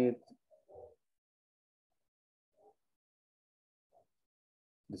now with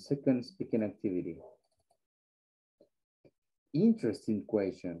the second speaking activity. Interesting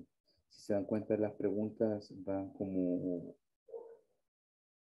question. Si se dan cuenta, las preguntas van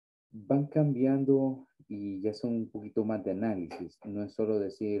cambiando y ya son un poquito más de análisis. No es solo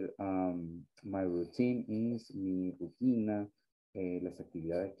decir my routine is, mi rutina, las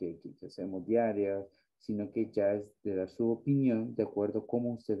actividades que hacemos diarias, sino que ya es de dar su opinión de acuerdo a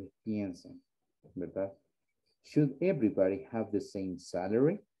cómo ustedes piensan, ¿verdad? Should everybody have the same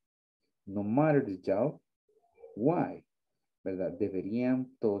salary? No matter the job? Why? ¿Verdad?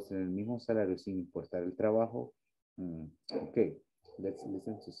 ¿Deberían todos tener el mismo salario sin importar el trabajo? Okay, let's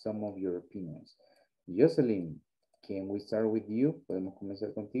listen to some of your opinions. Jocelyn, can we start with you? ¿Podemos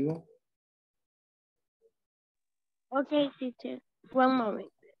comenzar contigo? Okay, teacher. One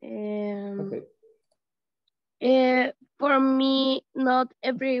moment. Okay. For me, not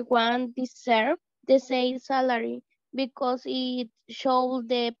everyone deserves the same salary because it shows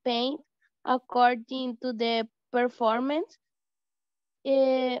the pay according to the performance,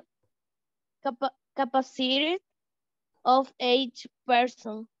 capacity of each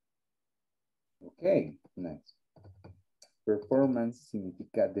person. Okay, nice. Performance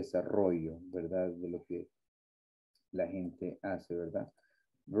significa desarrollo, ¿verdad? De lo que la gente hace, ¿verdad?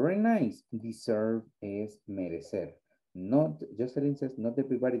 Very nice. Deserve es merecer. Not, Jocelyn says, not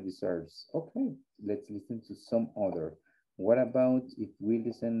everybody deserves. Okay, let's listen to some other. What about if we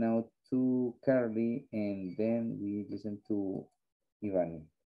listen now to Carly and then we listen to Ivani?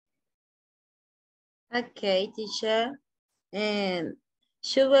 Okay, teacher. And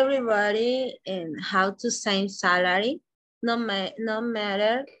should everybody have the same salary, no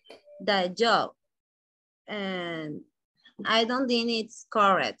matter the job? And I don't think it's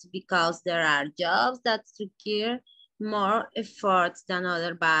correct because there are jobs that require more effort than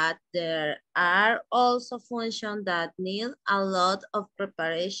others, but there are also functions that need a lot of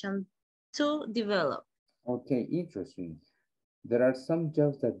preparation to develop. Okay, interesting. There are some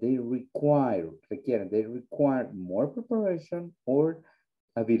jobs that they require more preparation or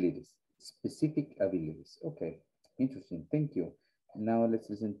abilities, specific abilities. Okay, interesting, thank you. Now let's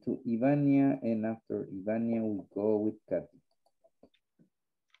listen to Ivania, and after Ivania, we go with Kathy.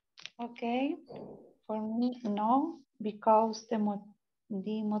 Okay, for me, no, because the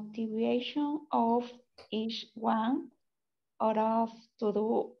motivation of each one or of to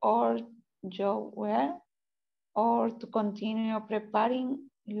do our job well or to continue preparing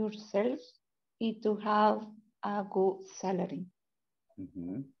yourself is to have a good salary.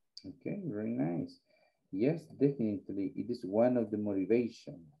 Okay, very nice. Yes, definitely. It is one of the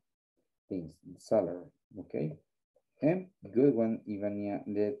motivation things, salary. Okay. And good one, Ivania.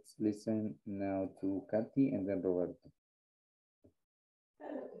 Let's listen now to Kathy and then Roberto.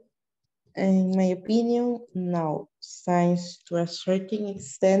 In my opinion, no. Since to a certain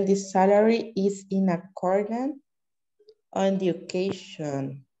extent, the salary is in accordance on the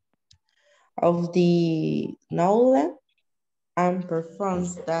occasion of the knowledge and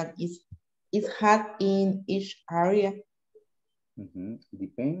performance that is had in each area.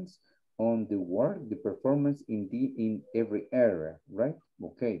 Depends on the work, the performance in every area, right?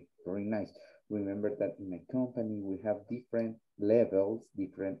 Okay, very nice. Remember that in a company, we have different levels,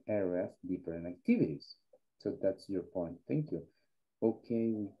 different areas, different activities. So that's your point. Thank you.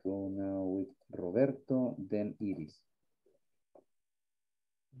 Okay, we go now with Roberto, then Iris.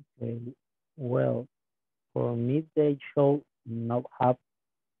 Okay. Well, for me, they should not have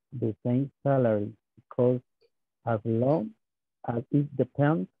the same salary because as long as it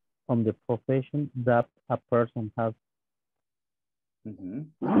depends on the profession that a person has.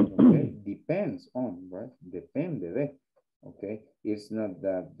 Okay, depends on, right? Depende de. Okay, it's not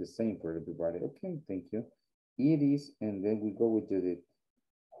that the same for everybody. Okay, thank you. Iris, and then we go with Judith.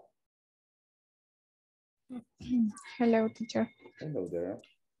 Hello, teacher. Hello there.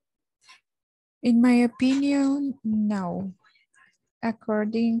 In my opinion, no.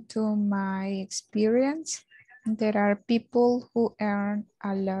 According to my experience, there are people who earn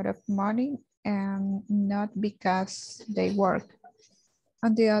a lot of money and not because they work.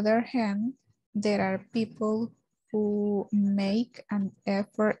 On the other hand, there are people who make an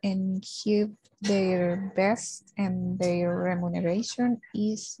effort and give their best and their remuneration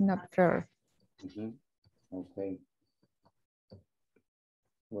is not fair. Okay.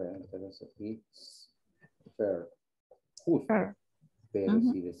 Bueno, entonces it's fair. Justo. Fair. Pero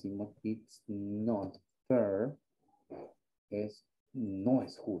si decimos it's not fair, no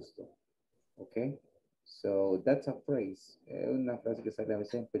es justo. ¿Ok? So that's a phrase. Una frase que sale a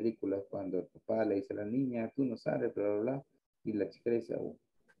veces en películas cuando el papá le dice a la niña, tú no sales, bla, bla, bla. Y la chica le dice, oh,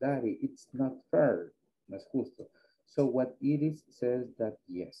 Daddy, it's not fair. No es justo. So what it is says that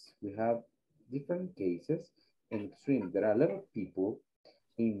yes, we have different cases. In extreme, there are a lot of people,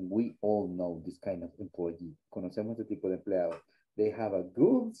 and we all know this kind of employee. Conocemos este tipo de empleado. They have a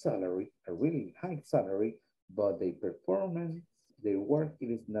good salary, a really high salary, but their performance, their work, it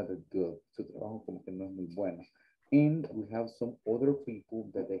is not that good. Su trabajo como que no es muy bueno. And we have some other people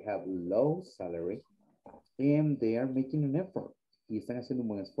that they have low salary, and they are making an effort. Y están haciendo un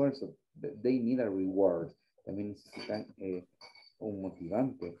buen esfuerzo. They need a reward. También necesitan un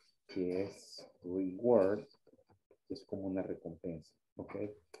motivante, que es reward, que es como una recompensa. Okay.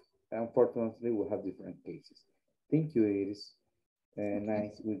 Unfortunately, we have different cases. Thank you, Iris.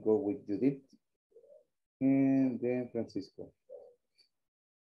 Nice. We go with Judith. And then Francisco.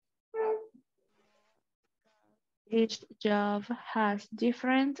 Each job has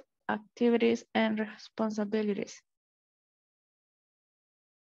different activities and responsibilities.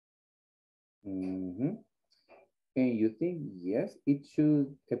 And you think, yes,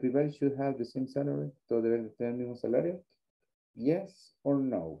 everybody should have the same salary? ¿Todos deben tener el mismo salario? Yes or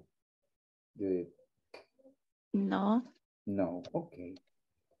no? Judith. No. No, okay.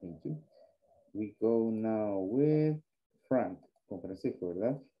 Thank you. We go now with Frank, con Francisco,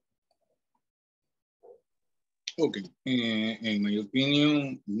 ¿verdad? Okay, in my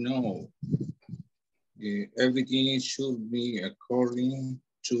opinion, no. Everything should be according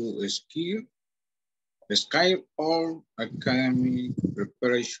to a skill or academic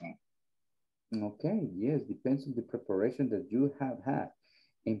preparation. Okay, yes, depends on the preparation that you have had.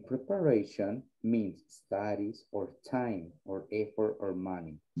 And preparation means studies or time or effort or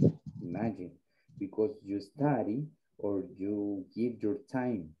money. Imagine, because you study or you give your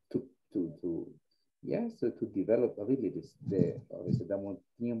time to develop abilities. A veces damos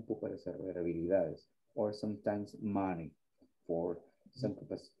tiempo para desarrollar habilidades, or sometimes money for some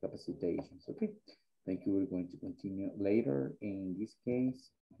capacitations. Okay, thank you. We're going to continue later. In this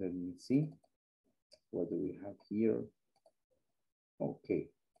case, let me see. What do we have here? Okay,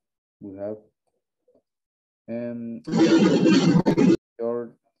 we have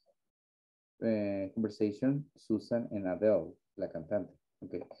your conversation, Susan and Adele, la cantante.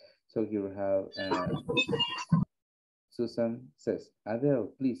 Okay, so here we have Susan says,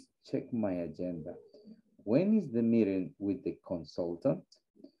 Adele, please check my agenda. When is the meeting with the consultant?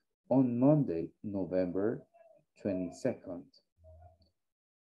 On Monday, November 22nd.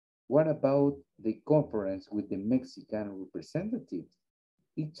 What about the conference with the Mexican representative?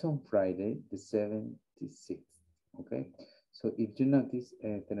 It's on Friday, the 76th. Okay, so if you notice,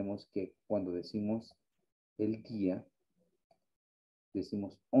 tenemos que cuando decimos el día,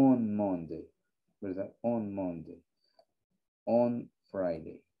 decimos on Monday, ¿verdad? On Monday, on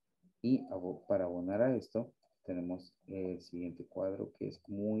Friday. Y para abonar a esto, tenemos el siguiente cuadro que es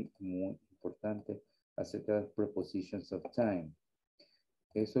muy, muy importante acerca de prepositions of time.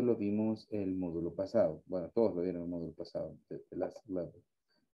 Eso lo vimos el módulo pasado. Bueno, todos lo vieron el módulo pasado, the last level.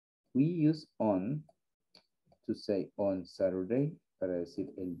 We use on to say on Saturday para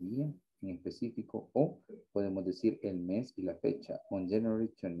decir el día en específico, o podemos decir el mes y la fecha, on January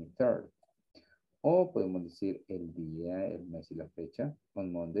 23rd. O podemos decir el día, el mes y la fecha,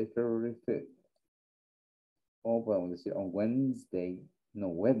 on Monday, February 5th. O podemos decir on Wednesday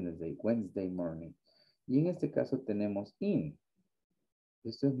morning. Y en este caso tenemos in.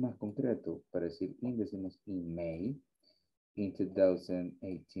 Esto es más concreto. Para decir in decimos in May, in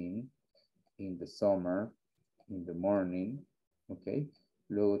 2018, in the summer, in the morning, ok.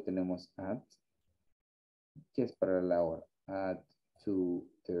 Luego tenemos at, que es para la hora. At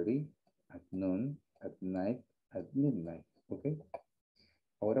 2:30, at noon, at night, at midnight, ok.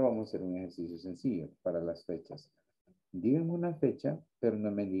 Ahora vamos a hacer un ejercicio sencillo para las fechas. Díganme una fecha, pero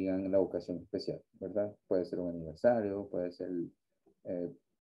no me digan la ocasión especial, ¿verdad? Puede ser un aniversario, puede ser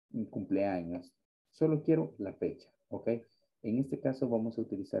un cumpleaños. Solo quiero la fecha, ¿ok? En este caso vamos a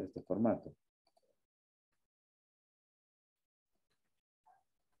utilizar este formato.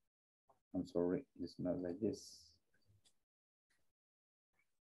 I'm sorry, it's not like this.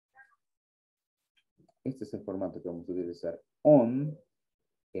 Este es el formato que vamos a utilizar. On,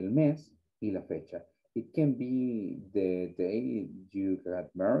 el mes y la fecha. It can be the day you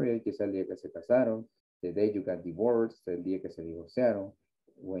got married, que es el día que se casaron. The day you got divorced, el día que se divorciaron.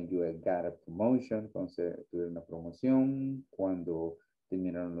 When you got a promotion, cuando tuvieron una promoción. Cuando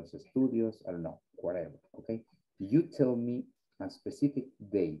terminaron los estudios, I don't know, whatever, okay? You tell me a specific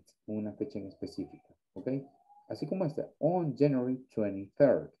date, una fecha en específica, okay? Así como esta, on January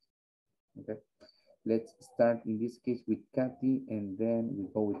 23rd, okay? Let's start in this case with Kathy and then we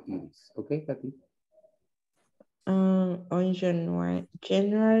go with Iris, okay, Kathy? On January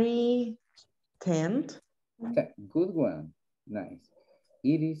 10th. Okay, good one, nice.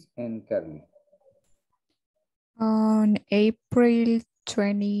 Iris and Carly. On April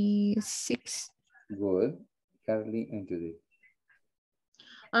 26th. Good. Carly and Judith.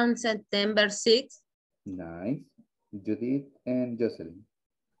 On September 6th. Nice. Judith and Jocelyn.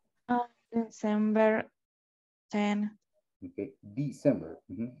 On December 10. Okay, December.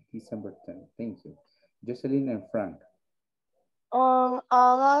 December 10. Thank you. Jocelyn and Frank. On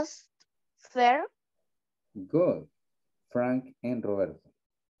August 3rd. Good. Frank and Roberto.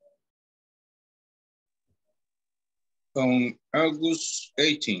 On August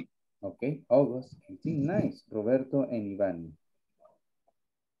 18. Okay, August 18. Nice. Roberto and Ivan.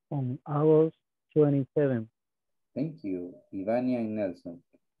 On August 27. Thank you. Ivania and Nelson.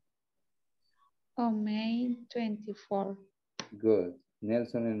 On May 24. Good.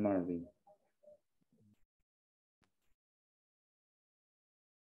 Nelson and Marvin.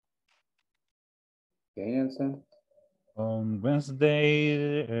 Okay, Nelson. On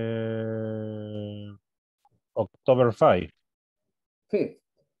Wednesday, October 5. 5th.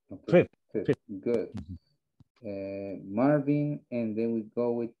 Okay. 5th. Good. Marvin, and then we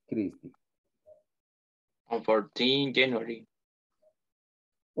go with Christy. On 14 January.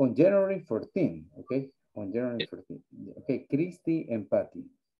 On January 14, okay? On January 14. Okay, Christy and Patty.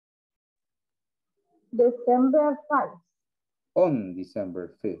 December 5. On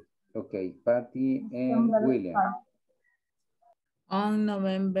December 5th. Okay, Patty and December William. 5. On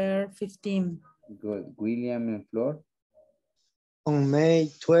November 15. Good. William and Flor. On May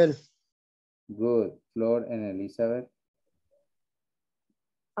 12. Good. Flor and Elizabeth.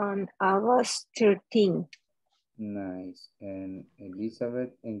 On August 13. Nice. And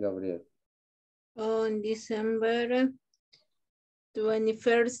Elizabeth and Gabriel. On December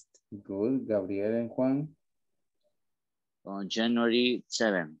 21st. Good. Gabriel and Juan. On January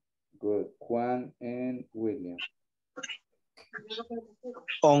 7. Good. Juan and William.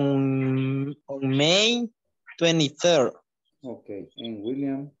 On May 23rd. Okay. And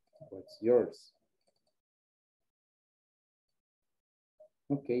William, what's yours?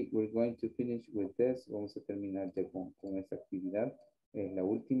 Okay, we're going to finish with this. Vamos a terminar ya con esta actividad. La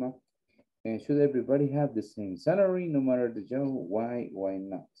última. And should everybody have the same salary, no matter the job? Why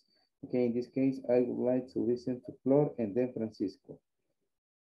not? Okay, in this case, I would like to listen to Flor and then Francisco.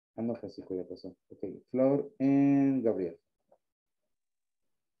 Ah, no, Francisco ya pasó. Okay, Flor and Gabriel.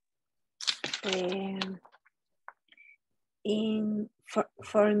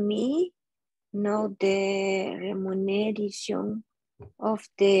 For me, no, the remuneration of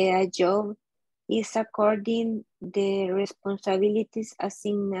the job is according the responsibilities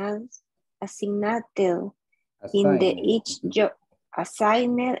assigned in the each job,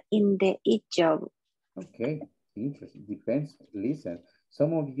 assigned in the each job. Okay, interesting. Depends. Listen,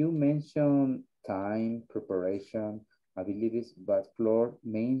 some of you mentioned time, preparation, abilities, but Flor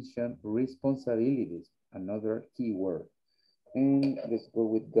mentioned responsibilities, another key word. And let's go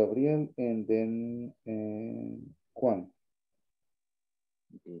with Gabriel and then Juan.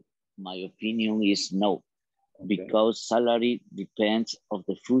 My opinion is no, because salary depends on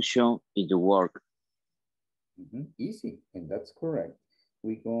the function in the work. Easy, and that's correct.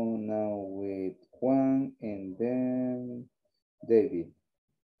 We go now with Juan and then David.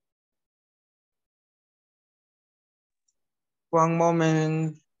 One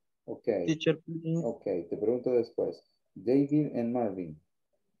moment. Okay. Teacher, please. Okay, te pregunto después. David and Marvin.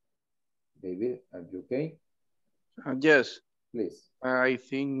 David, are you okay? Yes. Please. I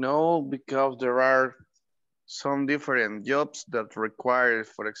think no, because there are some different jobs that require,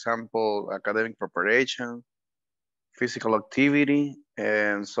 for example, academic preparation, physical activity,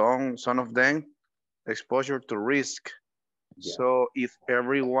 and some of them exposure to risk. Yeah. So if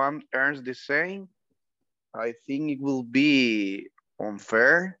everyone earns the same, I think it will be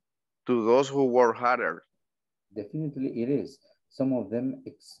unfair to those who work harder. Definitely it is. Some of them,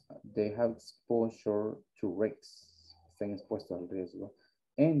 they have exposure to risks. Están expuestos al riesgo.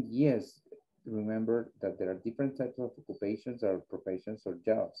 And yes, remember that there are different types of occupations or professions or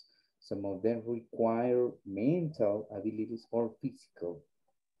jobs. Some of them require mental abilities or physical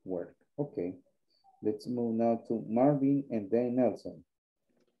work. Okay, let's move now to Marvin and then Nelson.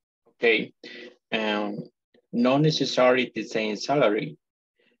 Okay, not necessarily the same salary.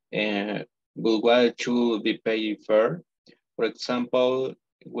 But what should be paid fair? For example,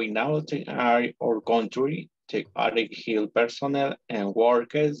 we now take our country, take hill personnel and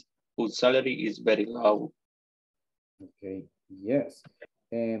workers whose salary is very low. Okay, yes.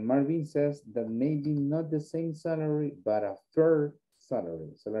 And Marvin says that maybe not the same salary, but a fair salary.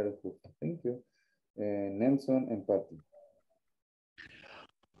 Salary justo. Thank you. Nelson and Patty.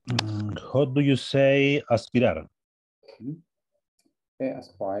 How do you say aspirar?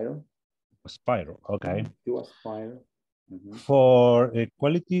 Aspire. Aspire, okay. To aspire. For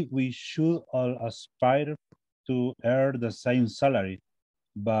equality, we should all aspire to earn the same salary,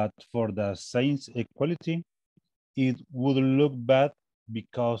 but for the same equality, it would look bad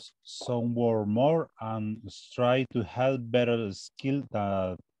because some work more and try to have better skill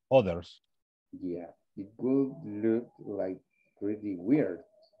than others. Yeah, it would look like pretty weird.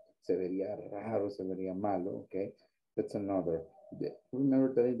 Se vería raro, se vería malo, okay? That's another.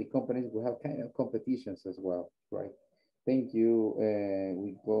 Remember that in the companies we have kind of competitions as well, right? Thank you.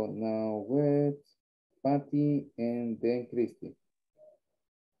 We go now with Patty and then Christy.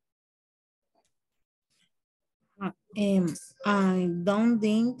 I don't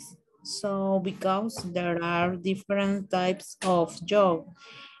think so because there are different types of job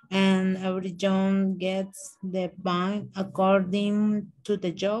and every job gets the pay according to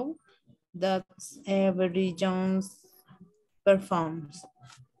the job that every job performs.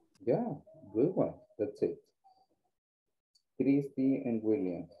 Yeah, good one. That's it. Christy and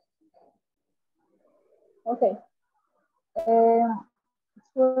William. Okay.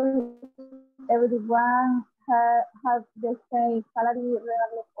 Should everyone have the same salary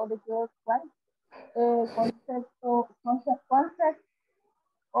regardless of the job, right? Concept of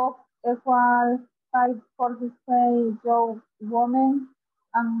equal pay for the same job, women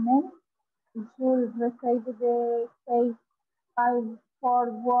and men should receive the same pay for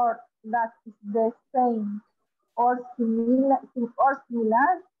work that is the same or similar equal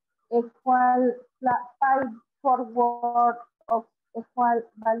pay for work of equal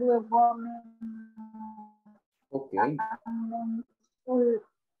value. Women okay. and men should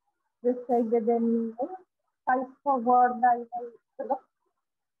receive the same pay for work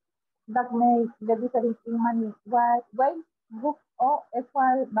that make the difference in money, wage, book, or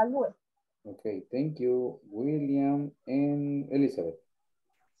equal value. Okay, thank you, William and Elizabeth.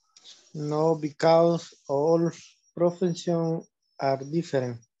 No, because all professions are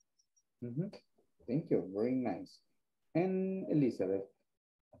different. Thank you, very nice. And Elizabeth.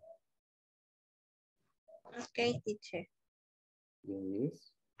 Okay, teacher.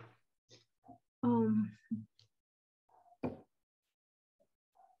 Yes.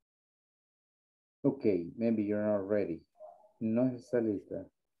 Okay, maybe you're not ready. No está lista.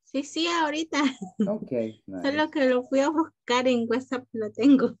 Sí, ahorita. Okay, nice. Solo que lo fui a buscar en WhatsApp, lo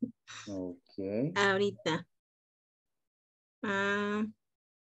tengo. Okay. Ahorita.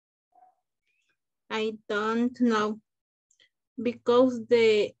 I don't know. Because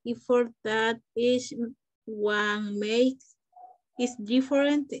the effort that each one makes is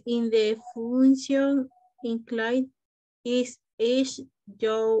different in the function inclined is each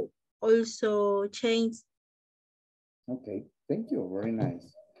job also change. Okay, thank you, very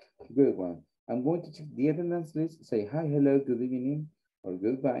nice. Good one. I'm going to check the attendance list, say hi, hello, good evening, or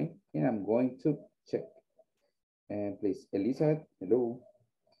goodbye, and I'm going to check. And please, Elizabeth, hello.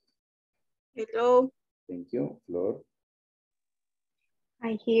 Hello. Thank you. Flor.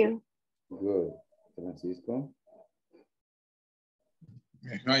 I hear. Good. Francisco.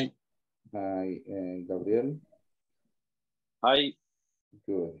 Hi. Hi, Gabriel. Hi.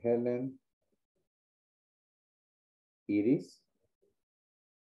 Good. Helen. Iris.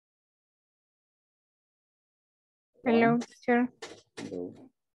 Hello, teacher. Hello.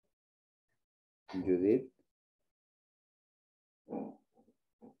 Judith.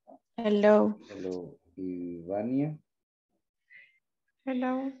 Hello. Hello. Ivania.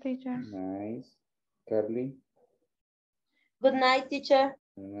 Hello, teacher. Nice. Carly. Good night, teacher.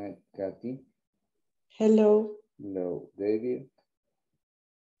 Good night, Kathy. Hello. Hello, David.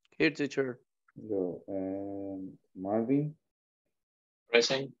 Here, teacher. Hello, and Marvin.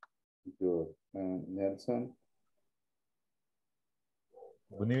 Present. Good. Nelson.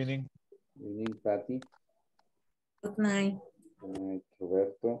 Good evening. Good evening, Patty. Good night. Good night,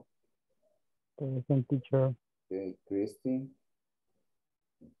 Roberto. Present, teacher. Okay, Christy.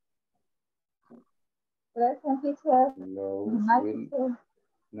 Present, teacher. Hello, Night, Will. teacher.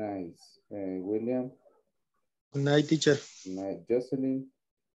 Nice. William. Good night, teacher. Good night, Jocelyn.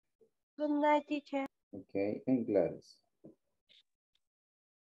 Good night, teacher. Okay, and Gladys.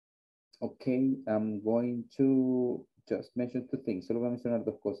 Okay, I'm going to just mention two things. Solo voy a mencionar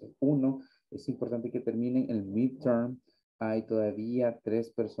dos cosas. Uno, es importante que terminen el midterm Hay todavía 3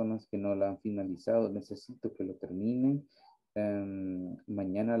 personas que no la han finalizado. Necesito que lo terminen.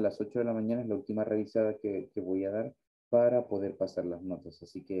 Mañana a las 8 de la mañana es la última revisada que voy a dar para poder pasar las notas.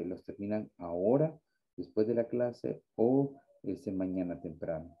 Así que los terminan ahora, después de la clase, o mañana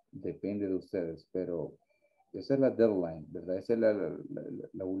temprano. Depende de ustedes, pero esa es la deadline, ¿verdad? Ese es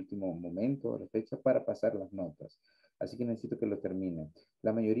el último momento, la fecha para pasar las notas. Así que necesito que lo terminen.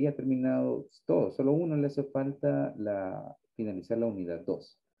 La mayoría ha terminado todo. Solo uno le hace falta finalizar la unidad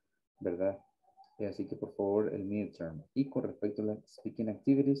 2, ¿verdad? Así que por favor el midterm. Y con respecto a las speaking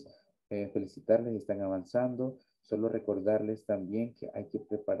activities, felicitarles, están avanzando. Solo recordarles también que hay que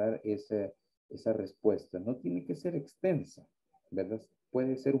preparar esa respuesta. No tiene que ser extensa, ¿verdad?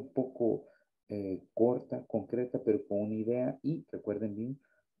 Puede ser un poco corta, concreta, pero con una idea. Y recuerden bien,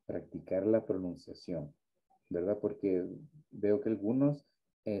 practicar la pronunciación, ¿verdad? Porque veo que algunos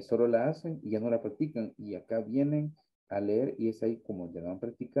solo la hacen y ya no la practican. Y acá vienen a leer y es ahí como ya no han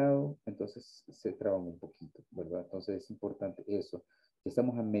practicado, entonces se traban un poquito, ¿verdad? Entonces es importante eso. Ya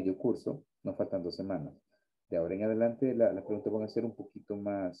estamos a medio curso, nos faltan 2 semanas. De ahora en adelante las preguntas van a ser un poquito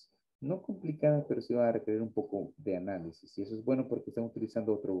más, no complicadas, pero sí van a requerir un poco de análisis. Y eso es bueno porque están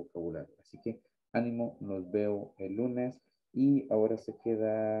utilizando otro vocabulario. Así que ánimo, nos veo el lunes. Y ahora se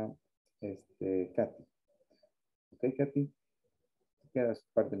queda Katy. ¿Ok, Katy? Quedas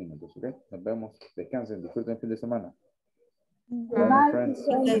un par de minutos, ¿ok? Nos vemos. Descansen, disfruten el fin de semana. Good Bye, my night, friends.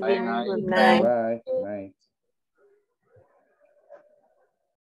 teacher. Good night. Good Bye. night. Good night.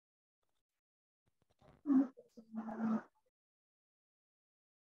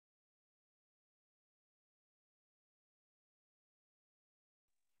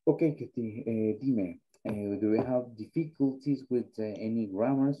 Okay, Katy, dime, do you have difficulties with any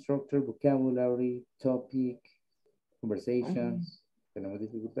grammar structure, vocabulary, topic, conversations? ¿Tenemos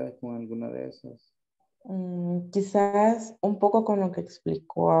dificultades con alguna de esas? Quizás un poco con lo que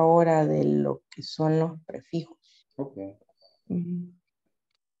explicó ahora de lo que son los prefijos. Ok.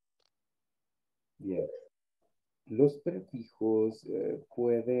 Bien. Los prefijos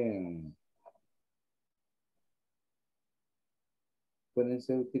pueden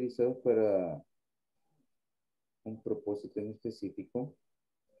ser utilizados para un propósito en específico.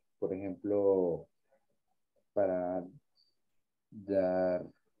 Por ejemplo, para dar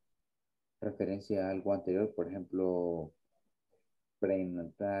referencia a algo anterior, por ejemplo,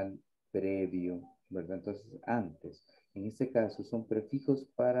 prenatal, previo, ¿verdad? Entonces, antes. En este caso son prefijos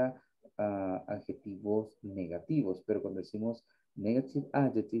para adjetivos negativos, pero cuando decimos negative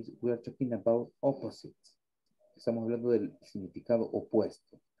adjectives, we are talking about opposites. Estamos hablando del significado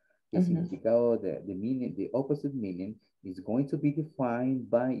opuesto. El significado the opposite meaning is going to be defined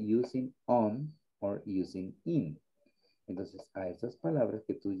by using on or using in. Entonces, a esas palabras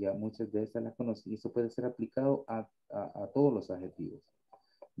que tú ya muchas de esas las conoces, y eso puede ser aplicado a todos los adjetivos,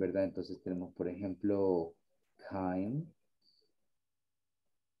 ¿verdad? Entonces tenemos, por ejemplo, kind,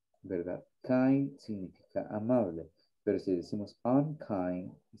 ¿verdad? Kind significa amable, pero si decimos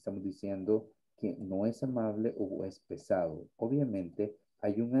unkind, estamos diciendo que no es amable o es pesado. Obviamente,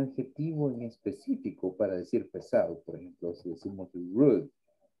 hay un adjetivo en específico para decir pesado. Por ejemplo, si decimos rude,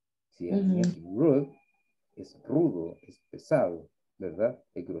 si alguien es rude, es rudo, es pesado, ¿verdad?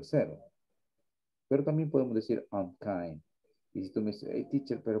 Es grosero. Pero también podemos decir unkind. Y si tú me dices, hey,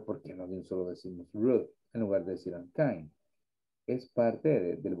 teacher, pero ¿por qué no de un solo decimos rude en lugar de decir unkind? Es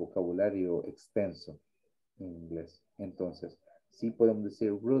parte del vocabulario extenso en inglés. Entonces, sí podemos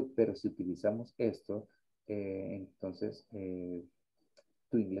decir rude, pero si utilizamos esto, entonces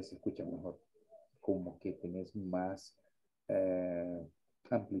tu inglés se escucha mejor. Como que tenés más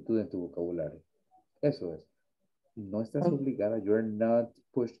amplitud en tu vocabulario. Eso es. No estás obligada, you're not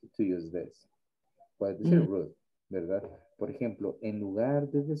pushed to use this. Puedes decir rude, ¿verdad? Por ejemplo, en lugar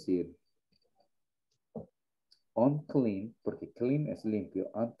de decir unclean, porque clean es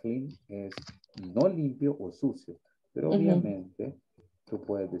limpio, unclean es no limpio o sucio. Pero obviamente tú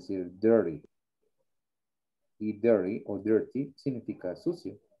puedes decir dirty. Y dirty o dirty significa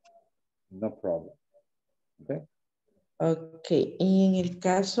sucio. No problem. ¿Ok? Ok, y en el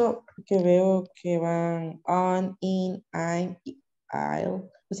caso que veo que van on, in, I'm y I'll,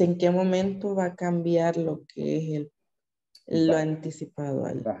 pues ¿en qué momento va a cambiar lo que es lo anticipado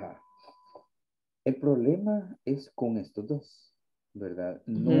al? Ajá. El problema es con estos dos, ¿verdad?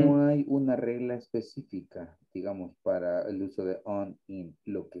 No hay una regla específica, digamos, para el uso de on, in.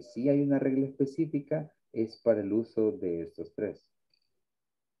 Lo que sí hay una regla específica es para el uso de estos tres.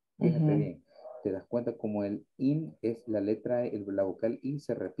 Fíjate bien, te das cuenta como el in es la letra, la vocal I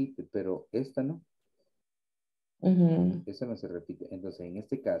se repite, pero esta no. Eso no se repite. Entonces, en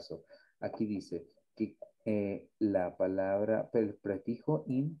este caso, aquí dice que la palabra, el prefijo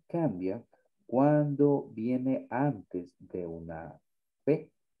in cambia cuando viene antes de una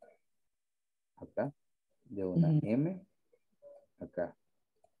P, acá, de una M, acá,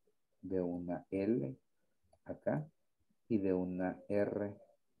 de una L, acá, y de una R,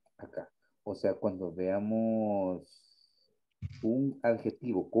 acá. O sea, cuando veamos un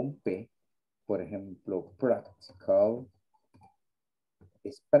adjetivo con P, por ejemplo, practical,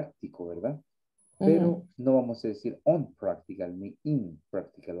 es práctico, ¿verdad? Pero no vamos a decir on practical ni in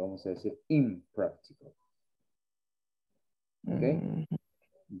practical, vamos a decir impractical. ¿Ok?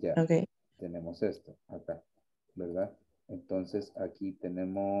 Ya. Tenemos esto acá, ¿verdad? Entonces aquí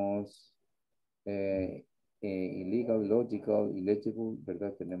tenemos illegal, logical, illegible,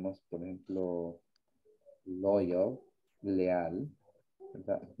 ¿verdad? Tenemos, por ejemplo, loyal, leal,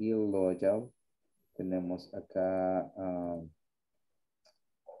 ¿verdad? Illoyal. Tenemos acá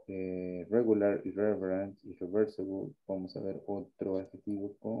regular, irreverent, irreversible. Vamos a ver otro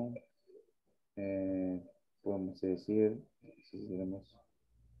adjetivo con, podemos decir, si tenemos,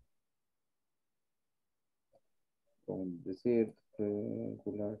 podemos decir,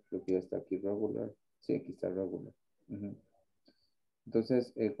 regular, creo que ya está aquí regular. Sí, aquí está regular.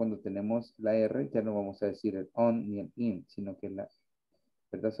 Entonces, cuando tenemos la R, ya no vamos a decir el on ni el in, sino que la,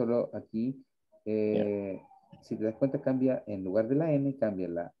 ¿verdad? Solo aquí, si te das cuenta, cambia, en lugar de la N, cambia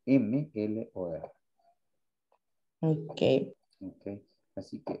la M, L o R. Ok.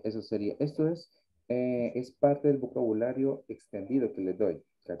 Así que eso sería, esto es parte del vocabulario extendido que les doy.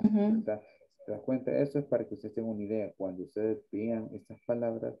 ¿Verdad? Si te das cuenta, eso es para que ustedes tengan una idea. Cuando ustedes vean estas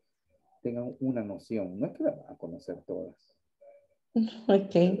palabras, tengan una noción. No es que las van a conocer todas.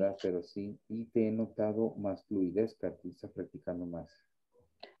 ¿Verdad? Pero sí, y te he notado más fluidez, Katy, estás practicando más.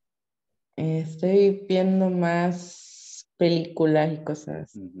 Estoy viendo más películas y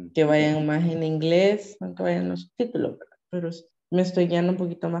cosas que vayan más en inglés, aunque vayan los subtítulos, ¿verdad? Pero me estoy guiando un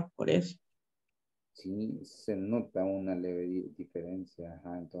poquito más por eso. Sí, se nota una leve diferencia.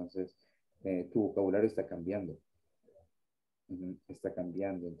 Ajá. Entonces, tu vocabulario está cambiando. Está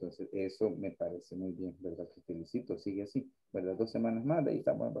cambiando. Entonces, eso me parece muy bien, ¿verdad? Te felicito. Sigue así, ¿verdad? 2 semanas más, de ahí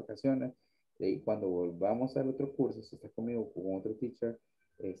estamos en vacaciones. De ahí cuando volvamos al otro curso, si estás conmigo con otro teacher,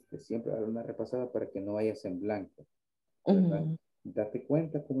 siempre dar una repasada para que no vayas en blanco, ¿verdad? Date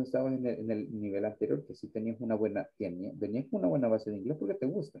cuenta cómo estabas en el nivel anterior, que sí tenías una buena, venías con una buena base de inglés porque te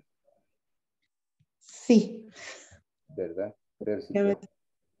gusta. Sí. ¿Verdad? Pero si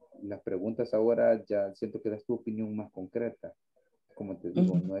las preguntas ahora ya siento que das tu opinión más concreta. Como te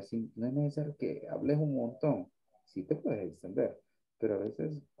digo, no es necesario que hables un montón. Sí te puedes extender, pero a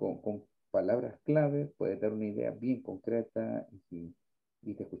veces con palabras clave puedes dar una idea bien concreta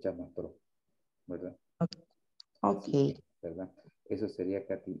y te escuchas más pro, ¿verdad? Ok. ¿Verdad? Eso sería,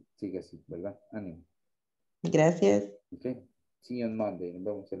 Katy. Sigue así, ¿verdad? Ánimo. Gracias. Ok. See you on Monday. Nos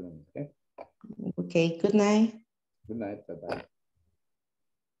vemos el lunes, ¿ok? Ok, good night. Good night. Bye-bye.